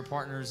some prayer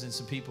partners and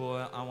some people,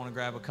 I want to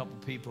grab a couple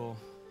people.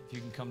 If you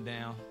can come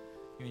down,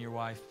 you and your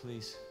wife,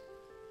 please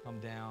come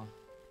down.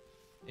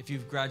 If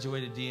you've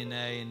graduated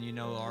DNA and you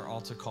know our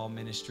altar call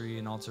ministry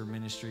and altar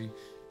ministry,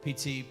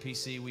 PT,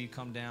 PC, will you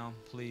come down,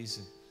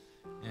 please?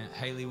 And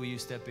Haley, will you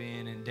step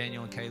in? And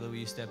Daniel and Kayla, will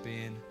you step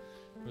in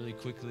really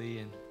quickly?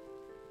 And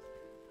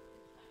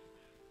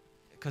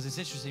because it's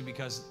interesting,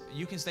 because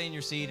you can stay in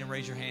your seat and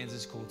raise your hands,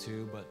 it's cool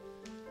too, but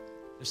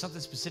there's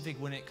something specific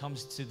when it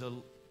comes to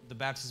the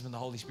baptism of the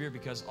Holy Spirit,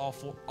 because all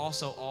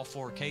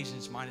four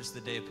occasions minus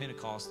the day of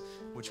Pentecost,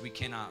 which we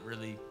cannot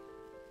really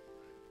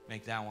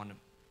make that one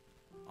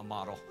a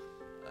model.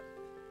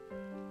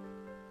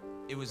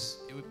 it was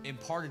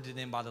imparted to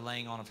them by the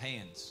laying on of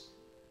hands.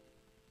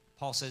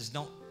 Paul says,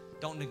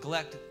 don't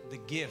neglect the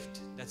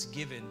gift that's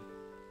given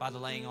by the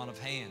laying on of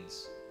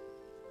hands.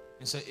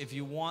 And so if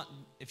you want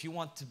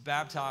to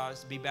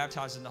be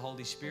baptized in the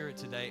Holy Spirit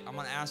today, I'm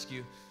going to ask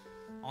you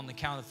on the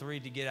count of 3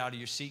 to get out of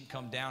your seat and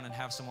come down and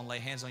have someone lay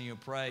hands on you and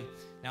pray.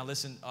 Now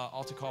listen,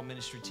 altar call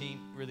ministry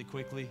team, really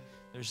quickly.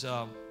 There's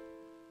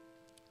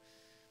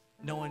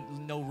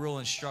no real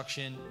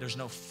instruction. There's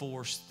no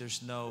force.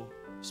 There's no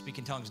speak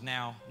in tongues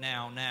now,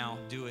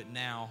 do it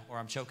now, or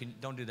I'm choking.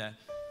 Don't do that.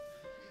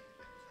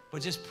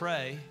 But just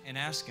pray and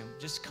ask Him.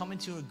 Just come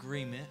into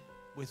agreement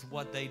with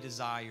what they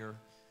desire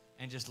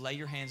and just lay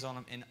your hands on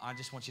them. And I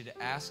just want you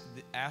to ask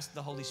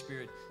the Holy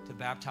Spirit to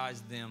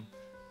baptize them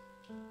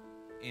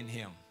in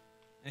Him.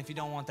 And if you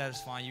don't want that,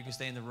 it's fine. You can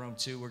stay in the room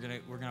too. We're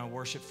gonna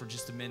worship for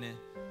just a minute.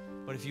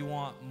 But if you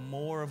want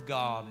more of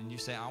God and you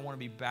say, I want to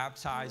be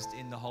baptized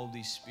in the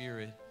Holy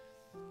Spirit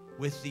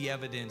with the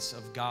evidence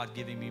of God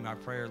giving me my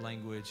prayer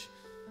language,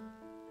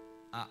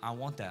 I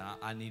want that.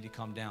 I need to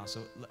come down.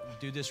 So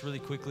do this really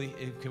quickly.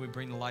 Can we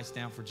bring the lights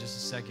down for just a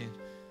second?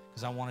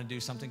 Because I want to do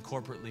something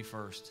corporately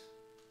first.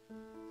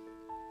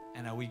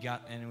 And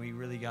we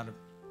really got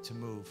to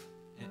move.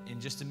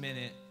 In just a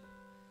minute,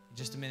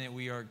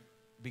 we are,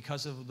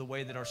 because of the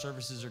way that our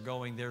services are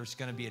going, there's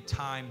going to be a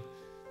time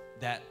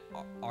that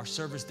our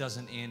service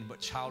doesn't end, but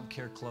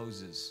childcare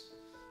closes.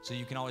 So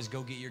you can always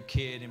go get your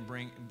kid and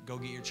go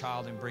get your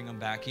child and bring them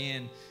back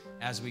in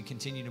as we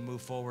continue to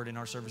move forward and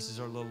our services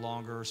are a little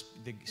longer.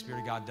 The Spirit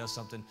of God does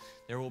something.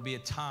 There will be a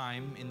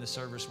time in the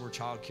service where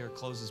childcare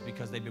closes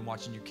because they've been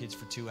watching your kids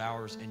for 2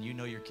 hours and you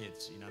know your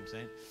kids. You know what I'm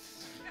saying?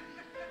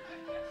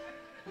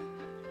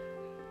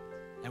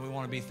 And we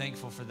want to be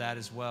thankful for that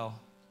as well.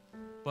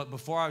 But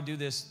before I do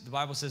this, the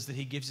Bible says that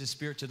He gives His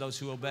Spirit to those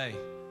who obey.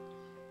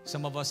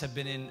 Some of us have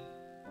been in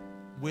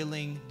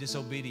willing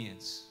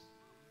disobedience.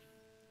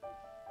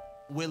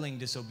 Willing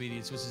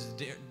disobedience, which is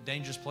a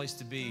dangerous place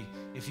to be.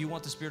 If you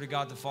want the Spirit of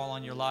God to fall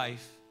on your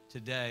life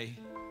today,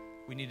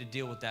 we need to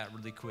deal with that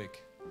really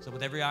quick. So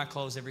with every eye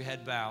closed, every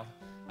head bowed,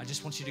 I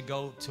just want you to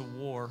go to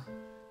war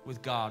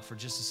with God for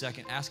just a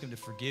second. Ask Him to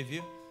forgive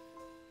you.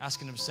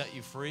 Ask Him to set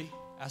you free.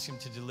 Ask Him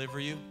to deliver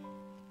you.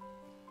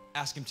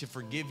 Ask Him to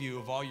forgive you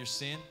of all your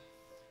sin.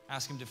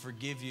 Ask Him to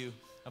forgive you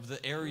of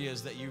the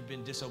areas that you've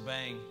been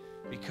disobeying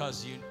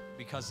because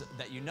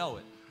that you know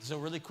it. So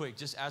really quick,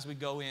 just as we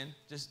go in,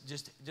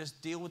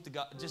 just deal with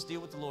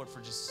the Lord for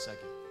just a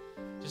second.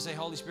 Just say,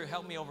 Holy Spirit,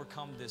 help me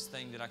overcome this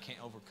thing that I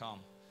can't overcome.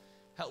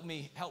 Help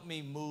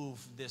me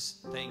move this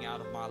thing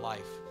out of my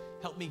life.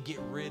 Help me get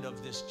rid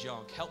of this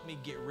junk. Help me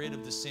get rid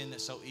of the sin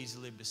that so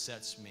easily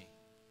besets me.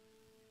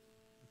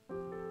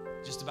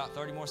 Just about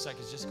 30 more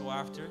seconds. Just go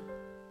after it.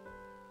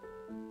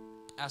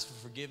 Ask for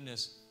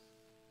forgiveness.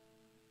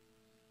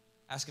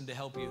 Ask Him to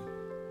help you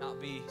not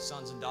be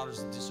sons and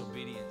daughters of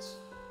disobedience,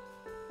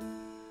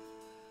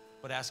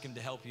 but ask Him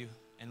to help you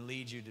and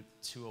lead you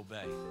to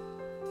obey.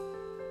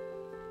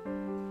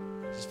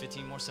 Just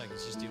 15 more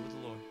seconds. Just deal with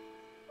the Lord.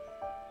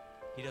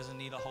 He doesn't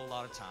need a whole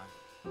lot of time.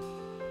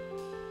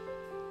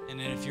 And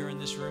then if you're in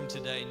this room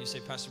today and you say,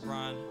 Pastor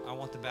Brian, I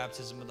want the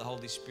baptism of the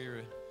Holy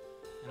Spirit,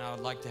 and I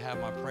would like to have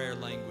my prayer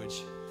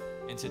language.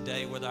 And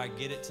today, whether I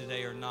get it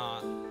today or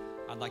not,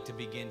 I'd like to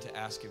begin to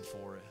ask Him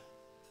for it.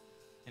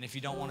 And if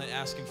you don't want to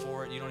ask Him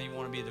for it, you don't even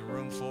want to be in the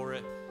room for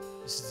it,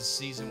 this is the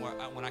season where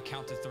when I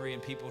count to 3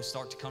 and people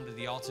start to come to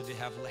the altar to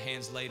have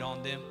hands laid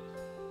on them,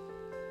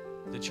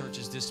 the church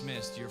is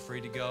dismissed. You're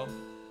free to go.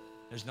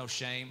 There's no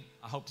shame.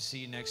 I hope to see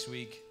you next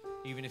week.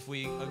 Even if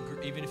we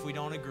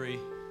don't agree,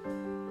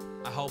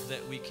 I hope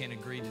that we can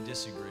agree to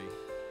disagree,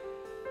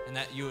 and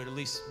that you would at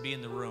least be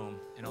in the room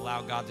and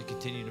allow God to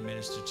continue to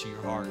minister to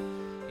your heart,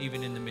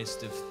 even in the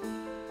midst of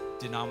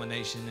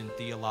denomination and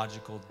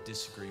theological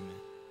disagreement.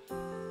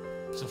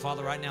 So,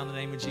 Father, right now in the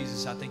name of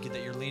Jesus, I thank you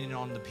that you're leaning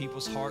on the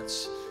people's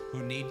hearts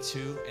who need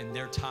to, and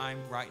their time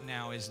right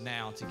now is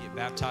now to get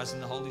baptized in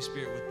the Holy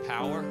Spirit with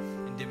power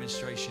and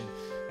demonstration.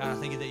 God, I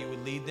thank you that you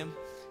would lead them,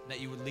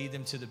 that you would lead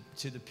them to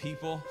the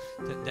people,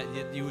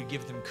 that you would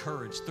give them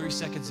courage. 3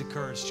 seconds of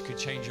courage could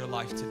change your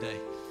life today.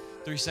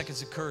 3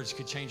 seconds of courage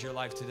could change your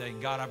life today.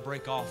 And God, I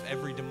break off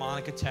every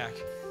demonic attack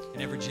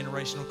and every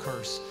generational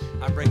curse.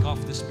 I break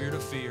off the spirit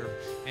of fear,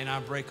 and I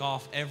break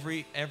off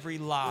every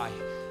lie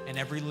and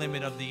every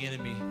limit of the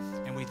enemy.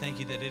 And we thank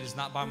you that it is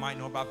not by might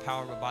nor by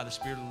power, but by the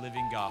Spirit of the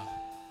living God.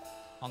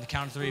 On the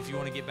count of 3, if you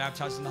want to get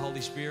baptized in the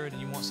Holy Spirit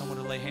and you want someone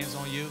to lay hands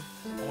on you,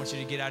 I want you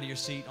to get out of your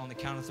seat on the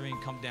count of 3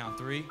 and come down.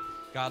 3,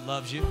 God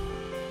loves you.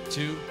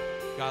 2,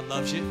 God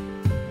loves you.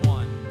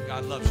 1,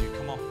 God loves you.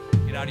 Come on,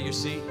 get out of your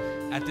seat.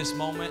 At this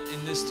moment,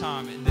 in this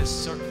time, in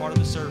this part of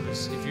the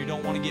service, if you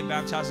don't want to get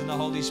baptized in the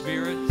Holy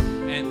Spirit,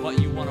 but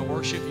you want to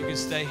worship, you can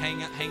stay,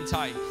 hang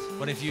tight.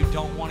 But if you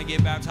don't want to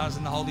get baptized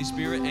in the Holy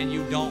Spirit and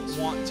you don't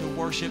want to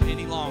worship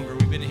any longer,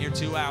 we've been in here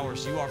 2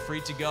 hours. You are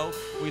free to go.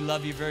 We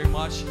love you very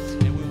much,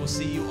 and we will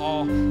see you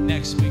all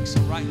next week.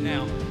 So right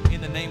now,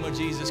 in the name of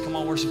Jesus, come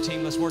on, worship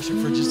team, let's worship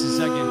for just a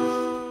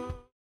second.